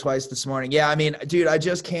listened to it twice this morning. Yeah, I mean, dude, I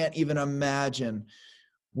just can't even imagine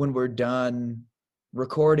when we're done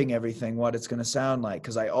recording everything what it's going to sound like,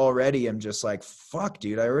 because I already am just like, fuck,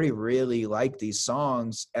 dude, I already really like these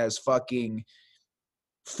songs as fucking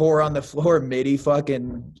 4 on the floor MIDI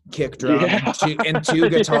fucking kick drum and two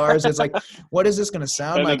guitars. It's like, what is this going to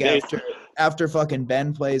sound like after fucking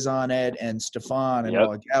Ben plays on it and Stefan and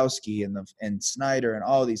Wojciechowski and Snyder and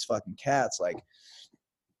all these fucking cats? Like,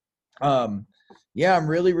 yeah, I'm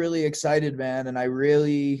really, really excited, man. And I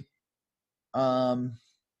really, the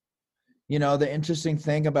interesting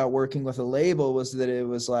thing about working with a label was that it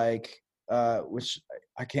was like, which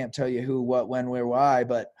I can't tell you who, what, when, where, why,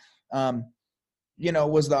 but,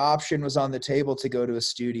 was the option was on the table to go to a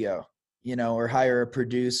studio, or hire a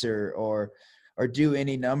producer or do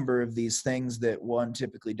any number of these things that one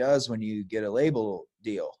typically does when you get a label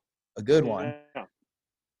deal, a good one.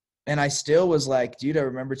 And I still was like, dude, I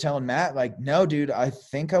remember telling Matt, like, no, dude, I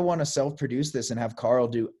think I want to self-produce this and have Carl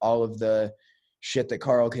do all of the shit that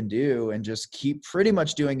Carl can do and just keep pretty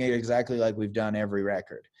much doing it exactly like we've done every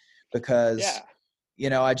record. Because,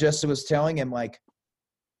 I just was telling him, like,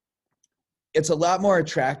 it's a lot more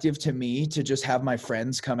attractive to me to just have my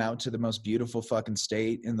friends come out to the most beautiful fucking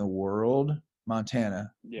state in the world,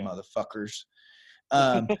 Montana, motherfuckers,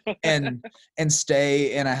 and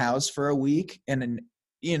stay in a house for a week. And,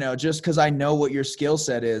 just because I know what your skill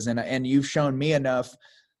set is and you've shown me enough,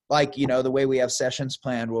 like, the way we have sessions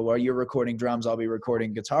planned, well, while you're recording drums, I'll be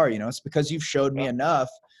recording guitar, it's because you've showed me enough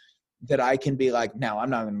that I can be like, now I'm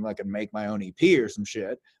not going to make my own EP or some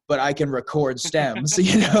shit, but I can record stems.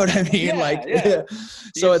 You know what I mean?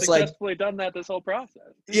 So it's like, successfully done that this whole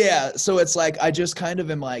process. Yeah. So it's like, I just kind of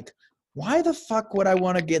am like, why the fuck would I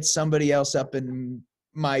want to get somebody else up in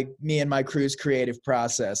me and my crew's creative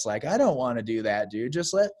process? Like, I don't want to do that, dude.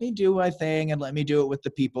 Just let me do my thing and let me do it with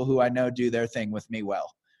the people who I know do their thing with me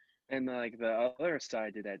well. And like the other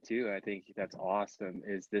side to that too, I think that's awesome,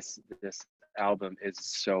 is this album is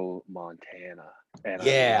so Montana. And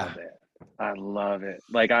I love it.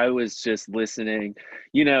 Like, I was just listening,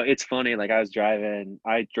 it's funny, like I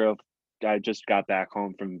just got back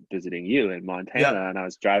home from visiting you in Montana, and I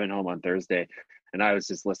was driving home on Thursday, and I was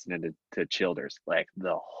just listening to Childers like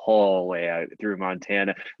the whole way out through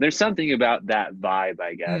Montana. There's something about that vibe,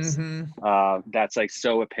 I guess, that's like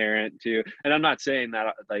so apparent too. And I'm not saying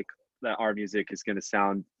that like that our music is going to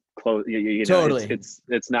sound close, totally.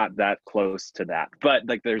 It's not that close to that, but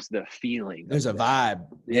like there's the feeling, there's a vibe.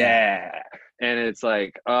 And it's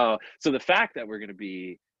like, oh, so the fact that we're going to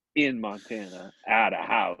be in Montana at a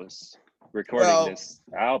house recording this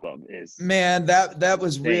album is, man, that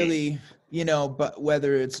was really, but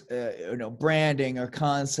whether it's branding or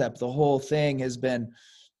concept, the whole thing has been,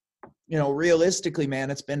 realistically, man,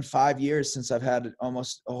 it's been 5 years since I've had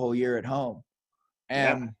almost a whole year at home.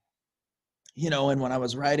 And and when I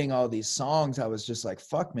was writing all these songs, I was just like,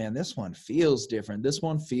 fuck, man, this one feels different. This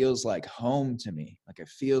one feels like home to me. Like, it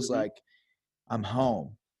feels like I'm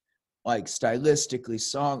home. Like,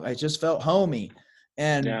 stylistically, I just felt homey.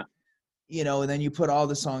 And, and then you put all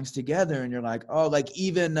the songs together and you're like, oh, like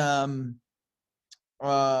even I'm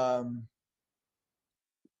the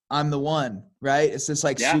One, right? It's this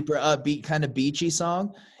like super upbeat kind of beachy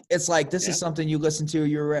song. It's like, this is something you listen to,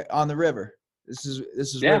 you're on the river. This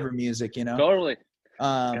is Yeah. river music, you know. Totally. It's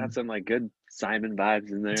got Um, some like good Simon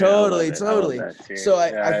vibes in there. totally, I love totally. that tune. So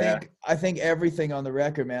Yeah, I think everything on the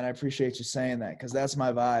record, man. I appreciate you saying that, because that's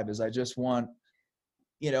my vibe. Is I just want,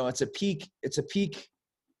 you know, it's a peek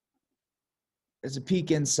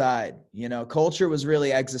inside, you know. Culture was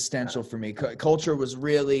really existential for me. Culture was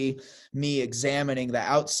really me examining the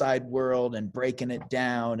outside world and breaking it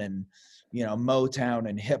down, and, you know, Motown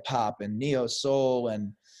and hip hop and neo soul,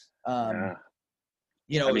 and yeah.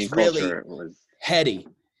 you know, I it mean, was really Culture was heady,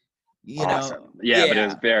 you awesome. know. Yeah, but it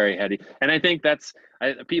was very heady. And I think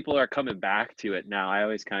people are coming back to it now. I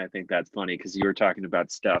always kind of think that's funny, because you were talking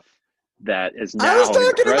about stuff that is I was now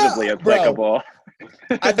talking incredibly about, bro, applicable.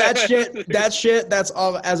 that shit, that's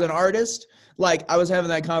all. As an artist, like, I was having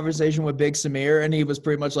that conversation with Big Samir, and he was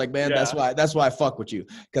pretty much like, man, that's Yeah. why I fuck with you,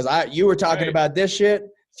 because you were talking Right. about this shit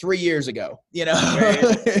 3 years ago, you know. Way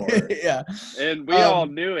before. Yeah. And we all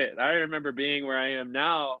knew it. I remember being where I am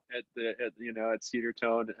now at Cedar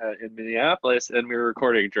Tone in Minneapolis, and we were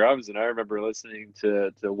recording drums, and I remember listening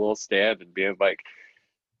to Will Stand and being like,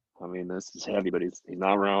 I mean, this is heavy, but he's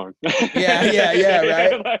not wrong. Yeah,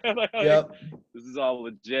 right. Yep. This is all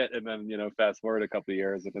legit. And then, fast forward a couple of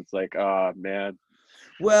years, and it's like, oh man,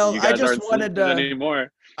 Well, you I guys just aren't wanted sleeping to.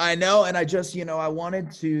 anymore. I know, and I just, I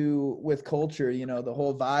wanted to, with Culture, the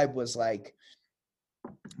whole vibe was like,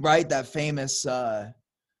 right, that famous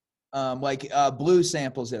Blue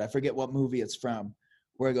samples it. I forget what movie it's from,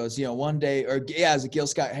 where it goes, one day, or yeah, it's a Gil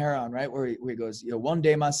Scott Heron, right? Where he goes, one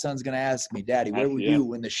day my son's going to ask me, Daddy, where were you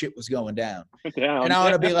when the shit was going down? And I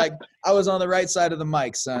want to be like, I was on the right side of the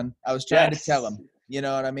mic, son. I was trying to tell him, you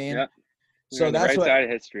know what I mean? Yeah. So on the that's right side of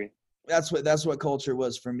history. That's what Culture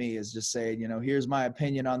was for me, is just saying, here's my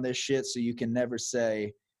opinion on this shit, so you can never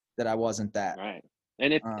say that I wasn't that. Right.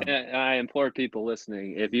 And if I implore people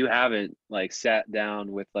listening, if you haven't sat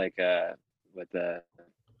down with a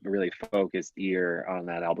really focused ear on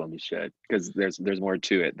that album, you should, because there's more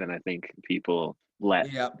to it than I think people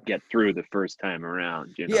get through the first time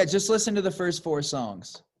around. Yeah, just listen to the first 4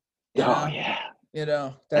 songs. Yeah.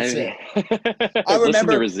 That's it. I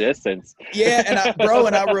remember Resistance. Yeah, and I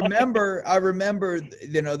remember,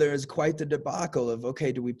 there was quite the debacle of,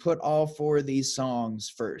 okay, do we put all 4 of these songs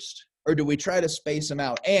first, or do we try to space them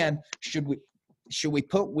out? And should we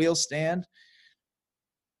put Wheel Stand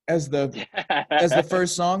as the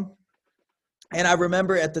first song? And I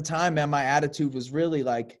remember at the time, man, my attitude was really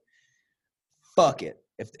like, fuck it.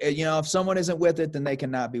 If someone isn't with it, then they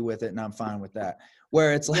cannot be with it, and I'm fine with that.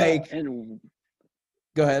 Where it's like,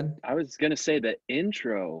 go ahead. I was going to say the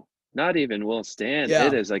intro, not even Will Stand. Yeah.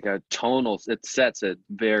 It is like a tonal, it sets a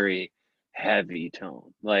very heavy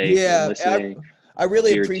tone. I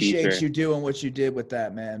really appreciate you doing what you did with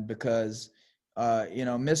that, man, because,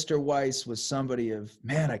 Mr. Weiss was somebody of,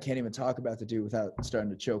 man, I can't even talk about the dude without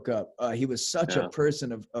starting to choke up. He was such a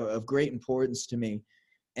person of great importance to me.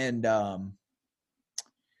 And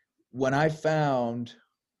when I found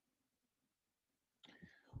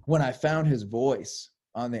his voice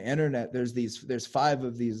on the internet, there's 5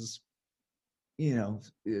 of these,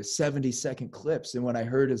 70-second clips. And when I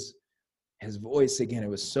heard his voice again, it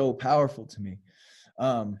was so powerful to me.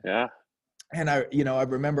 And I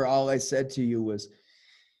remember all I said to you was,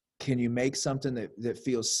 can you make something that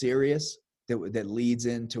feels serious, that leads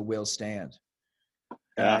into Will Stand?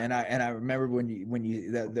 And I remember when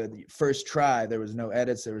you the first try, there was no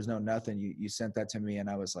edits, there was no nothing. You sent that to me, and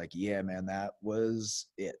I was like, yeah, man, that was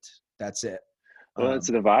it. That's it. Well, it's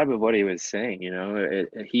the vibe of what he was saying.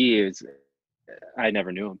 He is. I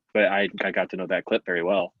never knew him, but I got to know that clip very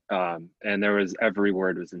well. And every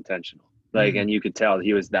word was intentional. And you could tell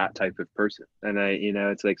he was that type of person. And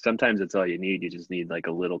it's like, sometimes it's all you need. You just need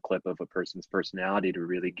a little clip of a person's personality to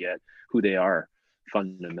really get who they are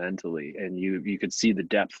fundamentally. And you could see the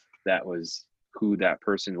depth that was who that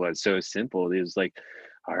person was. So simple. It was like,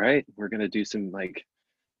 all right, we're going to do some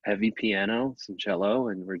heavy piano, some cello,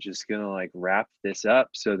 and we're just gonna wrap this up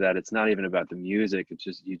so that it's not even about the music. It's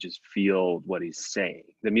just, you just feel what he's saying.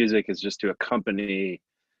 The music is just to accompany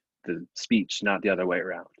the speech, not the other way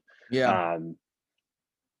around.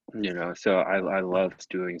 So I love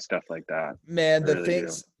doing stuff like that, man.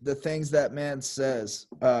 The things that man says,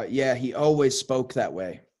 he always spoke that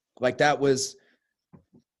way.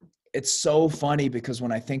 It's so funny, because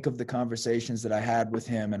when I think of the conversations that I had with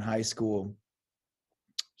him in high school,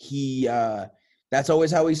 that's always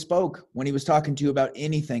how he spoke. When he was talking to you about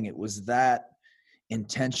anything, it was that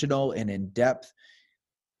intentional and in depth.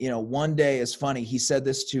 One day, it's funny, he said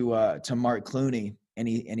this to Mark Clooney, and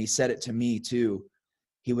he said it to me too.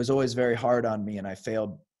 He was always very hard on me, and I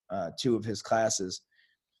failed 2 of his classes.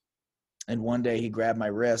 And one day he grabbed my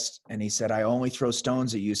wrist and he said, I only throw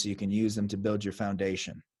stones at you so you can use them to build your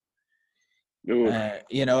foundation. Ooh.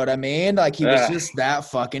 You know what I mean? Like he was Ah. just that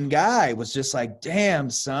fucking guy. It was just like, damn,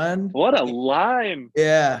 son. What a line.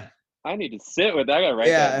 Yeah. I need to sit with that. I gotta write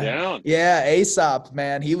that down. Yeah, Aesop,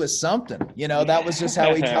 man, he was something. You know, that was just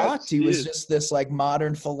how he talked. He was Jeez. just this like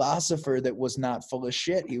modern philosopher that was not full of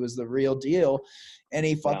shit. He was the real deal. And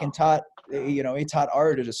he fucking taught, you know, he taught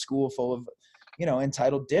art at a school full of, you know,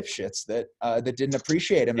 entitled dipshits that that didn't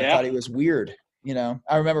appreciate him. That thought he was weird. You know,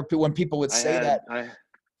 I remember when people would say that.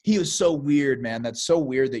 He was so weird, man. That's so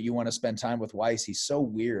weird that you want to spend time with Weiss. He's so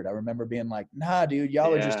weird. I remember being like, nah, dude,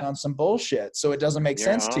 y'all are just on some bullshit. So it doesn't make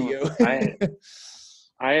sense to you.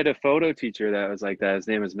 I had a photo teacher that was like that. His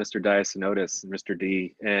name was Mr. Diasonotis, Mr.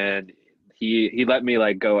 D. And he let me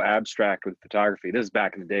like go abstract with photography. This is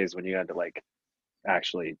back in the days when you had to like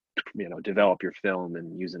actually, you know, develop your film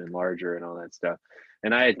and use an enlarger and all that stuff.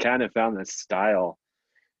 And I had kind of found this style.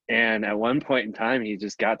 And at one point in time, we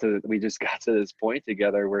just got to this point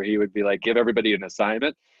together where he would be like, give everybody an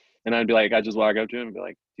assignment. And I'd be like, I just walk up to him and be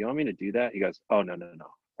like, do you want me to do that? He goes, oh, no.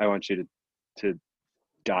 I want you to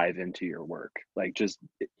dive into your work. Like, just,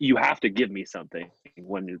 you have to give me something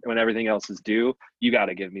when everything else is due. You got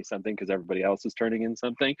to give me something because everybody else is turning in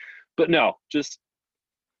something. But no, just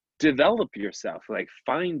develop yourself, like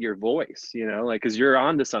find your voice, you know, like, because you're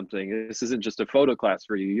onto something. This isn't just a photo class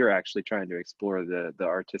for you. You're actually trying to explore the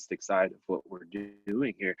artistic side of what we're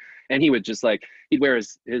doing here. And he would just like, he'd wear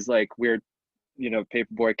his like weird, you know,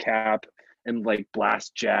 paperboy cap and like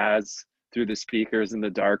blast jazz through the speakers in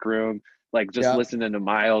the dark room, like just listening to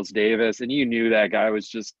Miles Davis. And you knew that guy was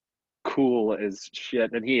just cool as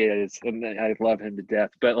shit. And he is, and I love him to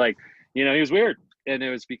death. But like, you know, he was weird. And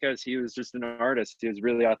it was because he was just an artist. He was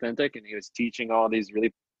really authentic, and he was teaching all these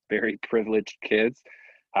really very privileged kids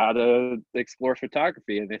how to explore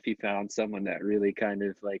photography. And if he found someone that really kind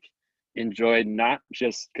of like enjoyed, not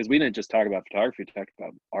just because we didn't just talk about photography, we talked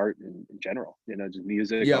about art in general, you know, just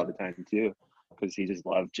music all the time too, because he just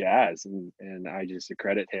loved jazz. And I just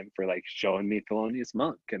accredit him for like showing me Thelonious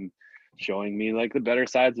Monk and showing me like the better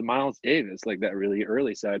sides of Miles Davis, like that really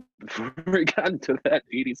early side before we got into that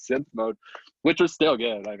 80s synth mode, which was still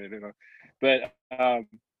good. I mean, you know, but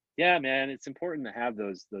yeah, man, it's important to have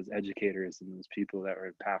those educators and those people that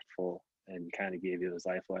were impactful and kind of gave you those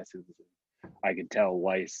life lessons. I could tell,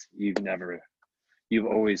 Weiss, you've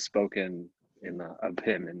always spoken of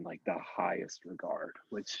him in like the highest regard,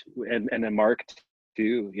 which and then Mark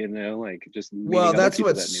too, you know, like just well, that's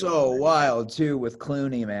what's so wild too with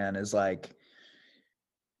Clooney, man, is like,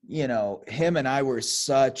 you know, him and I were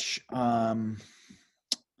such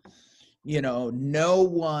you know, no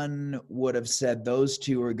one would have said those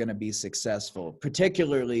two are going to be successful,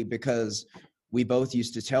 particularly because we both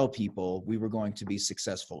used to tell people we were going to be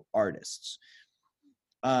successful artists.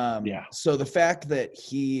 So the fact that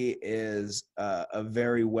he is a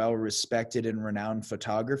very well-respected and renowned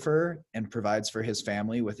photographer and provides for his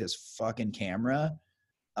family with his fucking camera,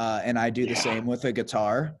 and I do the same with a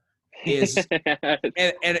guitar, is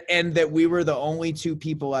and that we were the only two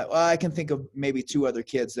people. I can think of maybe two other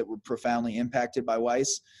kids that were profoundly impacted by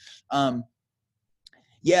Weiss.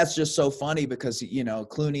 Yeah, it's just so funny because, you know,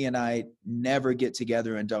 Clooney and I never get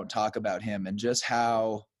together and don't talk about him, and just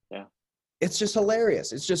how it's just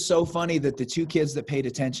hilarious. It's just so funny that the two kids that paid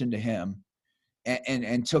attention to him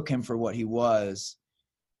and took him for what he was,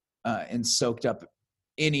 and soaked up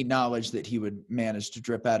any knowledge that he would manage to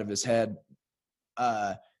drip out of his head,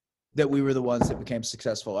 that we were the ones that became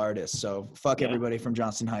successful artists. So fuck everybody from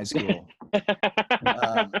Johnson High School.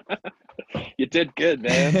 You did good,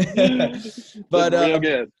 man. But real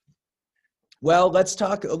good. Well, let's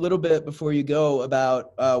talk a little bit before you go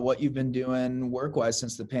about what you've been doing work-wise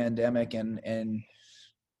since the pandemic, and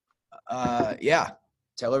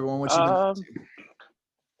tell everyone what you've been up to.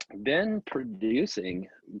 Been producing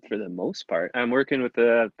for the most part. I'm working with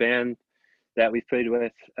a band that we played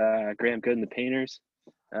with, Graham Good and the Painters,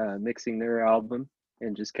 mixing their album,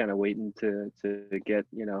 and just kind of waiting to get,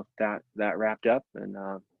 you know, that wrapped up. And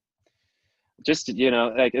just, you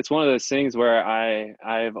know, like, it's one of those things where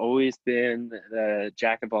I've always been the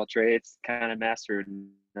jack of all trades, kind of master of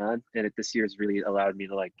none, and this year's really allowed me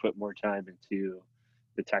to like put more time into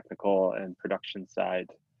the technical and production side,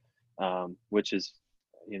 which is,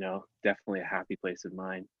 you know, definitely a happy place of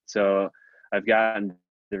mine. So I've gotten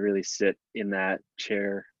to really sit in that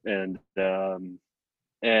chair and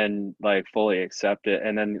like fully accept it,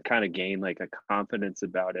 and then kind of gain like a confidence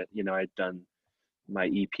about it. You know, I'd done my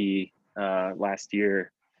EP last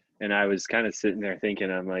year, and I was kind of sitting there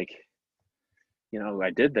thinking, I'm like, I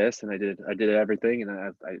did this and I did everything, and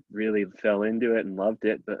I really fell into it and loved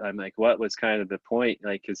it. But I'm like, what was kind of the point?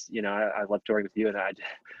 Like, cause I love touring with you, and I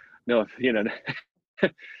know,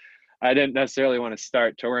 I didn't necessarily want to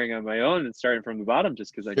start touring on my own and starting from the bottom,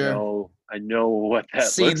 just because Sure. I know what that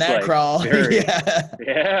Seen looks that like. crawl. Very, Yeah.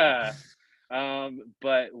 yeah.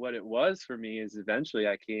 But what it was for me is eventually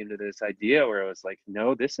I came to this idea where I was like,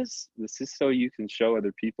 no, this is so you can show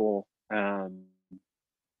other people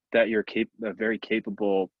that you're a very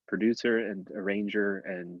capable producer and arranger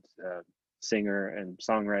and singer and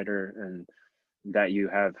songwriter, and that you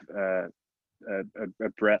have a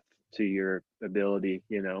breadth to your ability,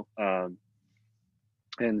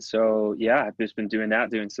 and so yeah, I've just been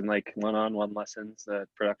doing some like one-on-one lessons,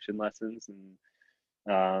 production lessons,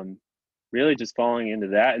 and really just falling into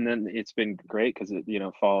that. And then it's been great because it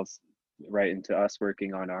falls right into us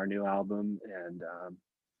working on our new album,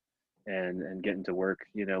 and getting to work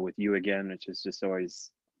with you again, which is just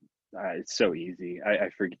always it's so easy. I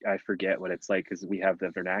forget what it's like because we have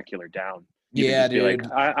the vernacular down. You can Yeah, just be like,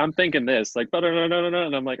 dude. I'm thinking this, like, no,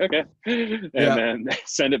 and I'm like, okay, and Yeah. then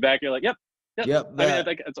send it back. You're like, yep. Yep. I mean, I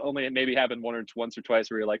think it's only maybe happened once or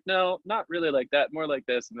twice where you're like, no, not really like that, more like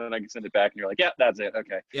this, and then I can send it back, and you're like, yeah, that's it,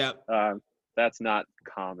 okay. Yep. That's not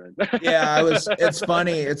common. Yeah, it's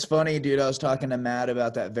funny, dude. I was talking to Matt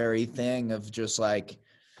about that very thing of just like,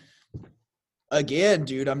 again,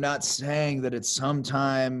 dude, I'm not saying that it's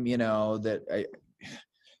sometime, that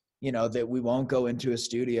that we won't go into a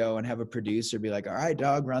studio and have a producer be like, all right,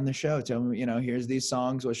 dog, run the show. Tell me, here's these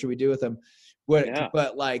songs. What should we do with them? Yeah.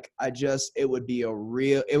 But like, it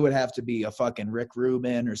would have to be a fucking Rick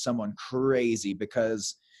Rubin or someone crazy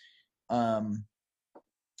because,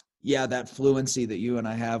 yeah, that fluency that you and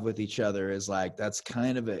I have with each other is like, that's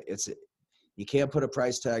kind of you can't put a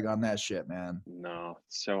price tag on that shit, man. No,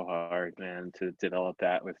 it's so hard, man, to develop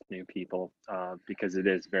that with new people, because it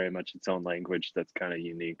is very much its own language that's kind of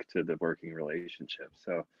unique to the working relationship.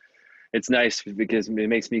 So it's nice because it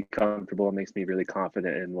makes me comfortable. It makes me really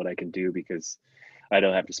confident in what I can do because I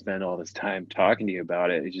don't have to spend all this time talking to you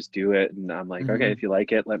about it. You just do it, and I'm like, okay, if you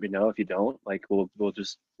like it, let me know. If you don't, like, we'll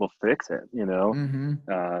fix it.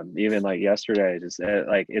 Even like yesterday, just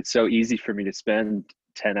like it's so easy for me to spend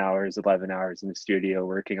 10 hours, 11 hours in the studio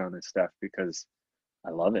working on this stuff because I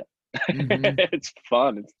love it. It's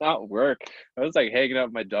fun. It's not work. I was like hanging out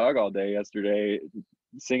with my dog all day yesterday,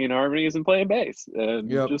 singing harmonies and playing bass and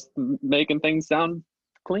just making things sound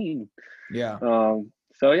clean. Yeah.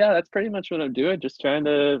 So yeah, that's pretty much what I'm doing. Just trying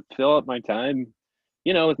to fill up my time,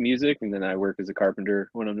 with music. And then I work as a carpenter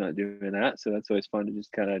when I'm not doing that. So that's always fun to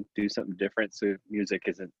just kind of do something different. So music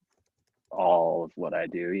isn't all of what I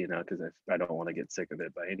do, because I don't want to get sick of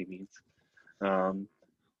it by any means.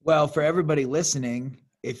 Well, for everybody listening,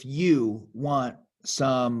 if you want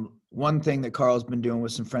one thing that Carl's been doing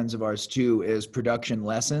with some friends of ours too is production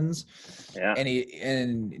lessons. Yeah.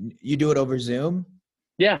 And you do it over Zoom?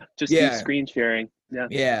 Yeah, just use screen sharing. Yeah.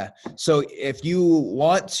 Yeah. So if you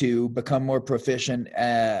want to become more proficient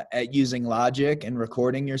at using Logic and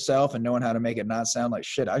recording yourself and knowing how to make it not sound like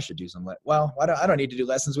shit, I should do some. I don't need to do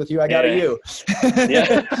lessons with you. I got you.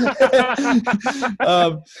 Yeah.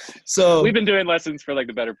 So we've been doing lessons for like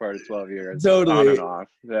the better part of 12 years. Totally. On and off.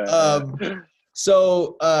 Yeah.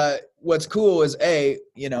 So what's cool is if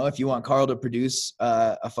you want Carl to produce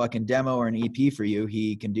a fucking demo or an EP for you,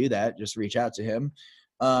 he can do that. Just reach out to him.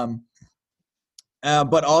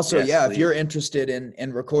 But also, if you're interested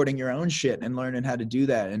in recording your own shit and learning how to do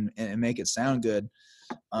that and make it sound good,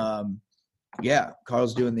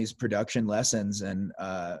 Carl's doing these production lessons, and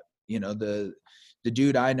the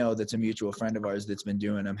dude I know that's a mutual friend of ours that's been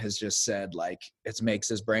doing them has just said like it makes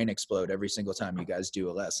his brain explode every single time you guys do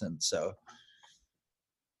a lesson. So,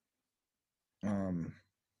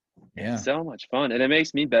 It's so much fun, and it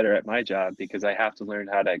makes me better at my job because I have to learn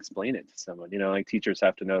how to explain it to someone. Like teachers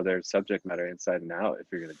have to know their subject matter inside and out if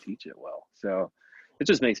you're going to teach it well. So it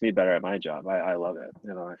just makes me better at my job. I love it.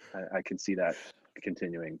 I can see that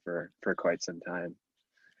continuing for quite some time.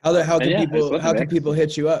 How can people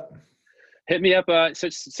hit you up? Hit me up.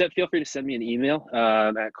 Feel free to send me an email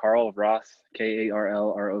at Carl Roth,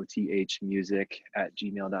 KarlRoth music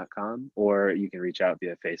 @gmail.com, or you can reach out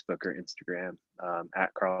via Facebook or Instagram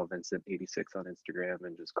at Carl Vincent 86 on Instagram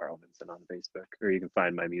and just Carl Vincent on Facebook, or you can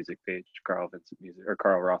find my music page, Carl Vincent Music or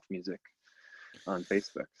Carl Roth Music on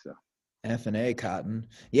Facebook. So F&A Cotton.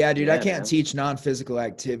 Yeah, dude, I can't teach non-physical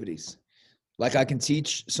activities. Like I can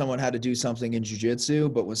teach someone how to do something in jiu-jitsu,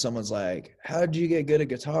 but when someone's like, how did you get good at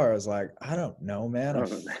guitar? I was like, I don't know, man. I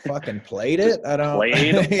fucking played it. I don't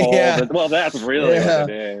Well, that's really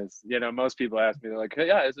what it is. Most people ask me, they're like,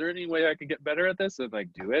 hey, is there any way I can get better at this? And like,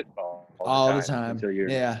 do it all all the time. until you're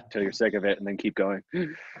Yeah. sick of it, and then keep going.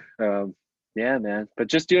 Yeah, man. But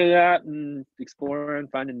just doing that and exploring,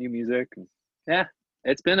 finding new music, and yeah,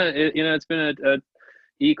 it's been a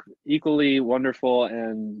equally wonderful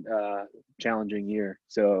and challenging year.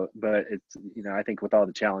 So, but it's, I think with all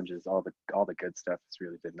the challenges, all the good stuff, it's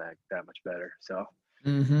really been that much better. So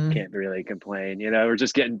can't really complain. We're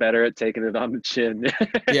just getting better at taking it on the chin.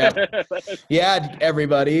 Yeah,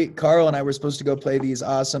 everybody. Carl and I were supposed to go play these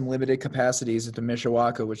awesome limited capacities at the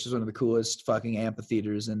Mishawaka, which is one of the coolest fucking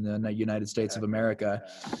amphitheaters in the United States of America.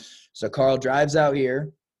 So Carl drives out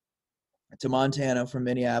here to Montana from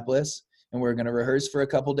Minneapolis, and we're going to rehearse for a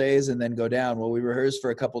couple days and then go down. Well, we rehearsed for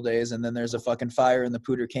a couple days, and then there's a fucking fire in the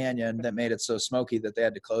Poudre Canyon that made it so smoky that they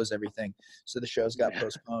had to close everything. So the shows got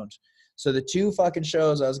postponed. So the 2 fucking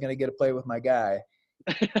shows I was going to get to play with my guy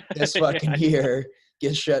this fucking year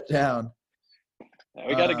get shut down.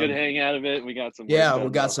 We got a good hang out of it. We got some. We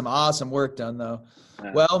got some awesome work done though.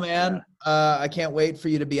 Well, man, I can't wait for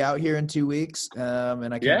you to be out here in 2 weeks,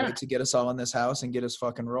 and I can't wait to get us all in this house and get us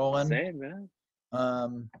fucking rolling. Same, man.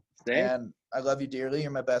 Same. And I love you dearly.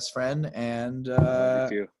 You're my best friend, and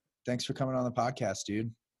thanks for coming on the podcast,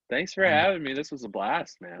 dude. Thanks for having me. This was a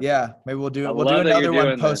blast, man. Yeah, maybe we'll do another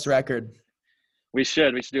one post record. We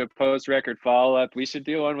should do a post record follow up. We should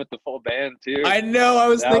do one with the full band too. I know. I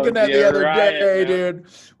was thinking that the other day, man. dude.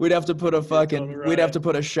 We'd have to put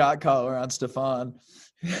a shot collar on Stefan.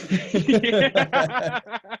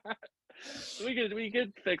 We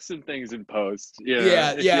could fix some things in post.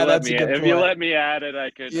 Yeah, that's a good point. If you let me add it,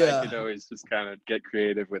 I could always just kind of get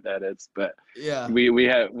creative with edits. But yeah,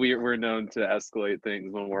 we're known to escalate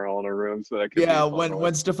things when we're all in a room. So that could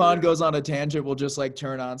when Stefan goes on a tangent, we'll just like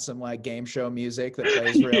turn on some like game show music that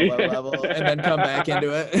plays real low level, and then come back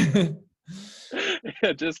into it.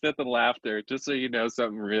 Yeah, just at the laughter, just so you know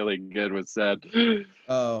something really good was said.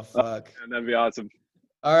 Oh fuck, and that'd be awesome.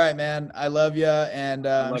 All right, man. I love you, and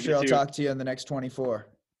I'm sure I'll talk to you in the next 24.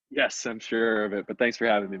 Yes, I'm sure of it. But thanks for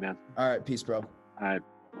having me, man. All right, peace, bro. All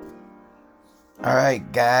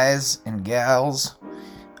right, guys and gals.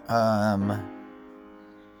 I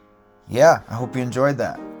hope you enjoyed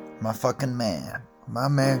that. My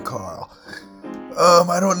man Carl.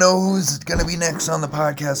 I don't know who's gonna be next on the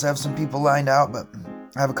podcast. I have some people lined out, but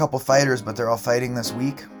I have a couple fighters, but they're all fighting this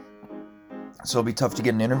week. So it'll be tough to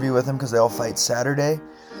get an interview with them because they all fight Saturday.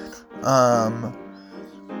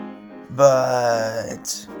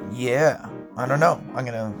 But yeah, I don't know.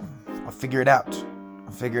 I'll figure it out.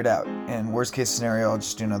 And worst case scenario, I'll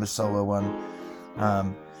just do another solo one.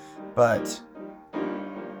 But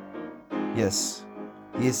yes.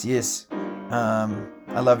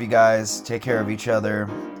 I love you guys. Take care of each other.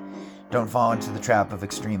 Don't fall into the trap of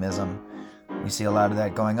extremism. We see a lot of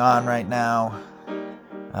that going on right now.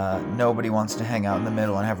 Nobody wants to hang out in the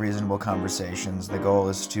middle and have reasonable conversations. The goal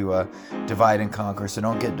is to divide and conquer. So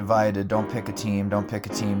don't get divided. Don't pick a team. Don't pick a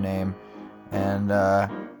team name. And I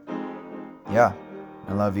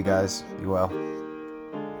love you guys. Be well.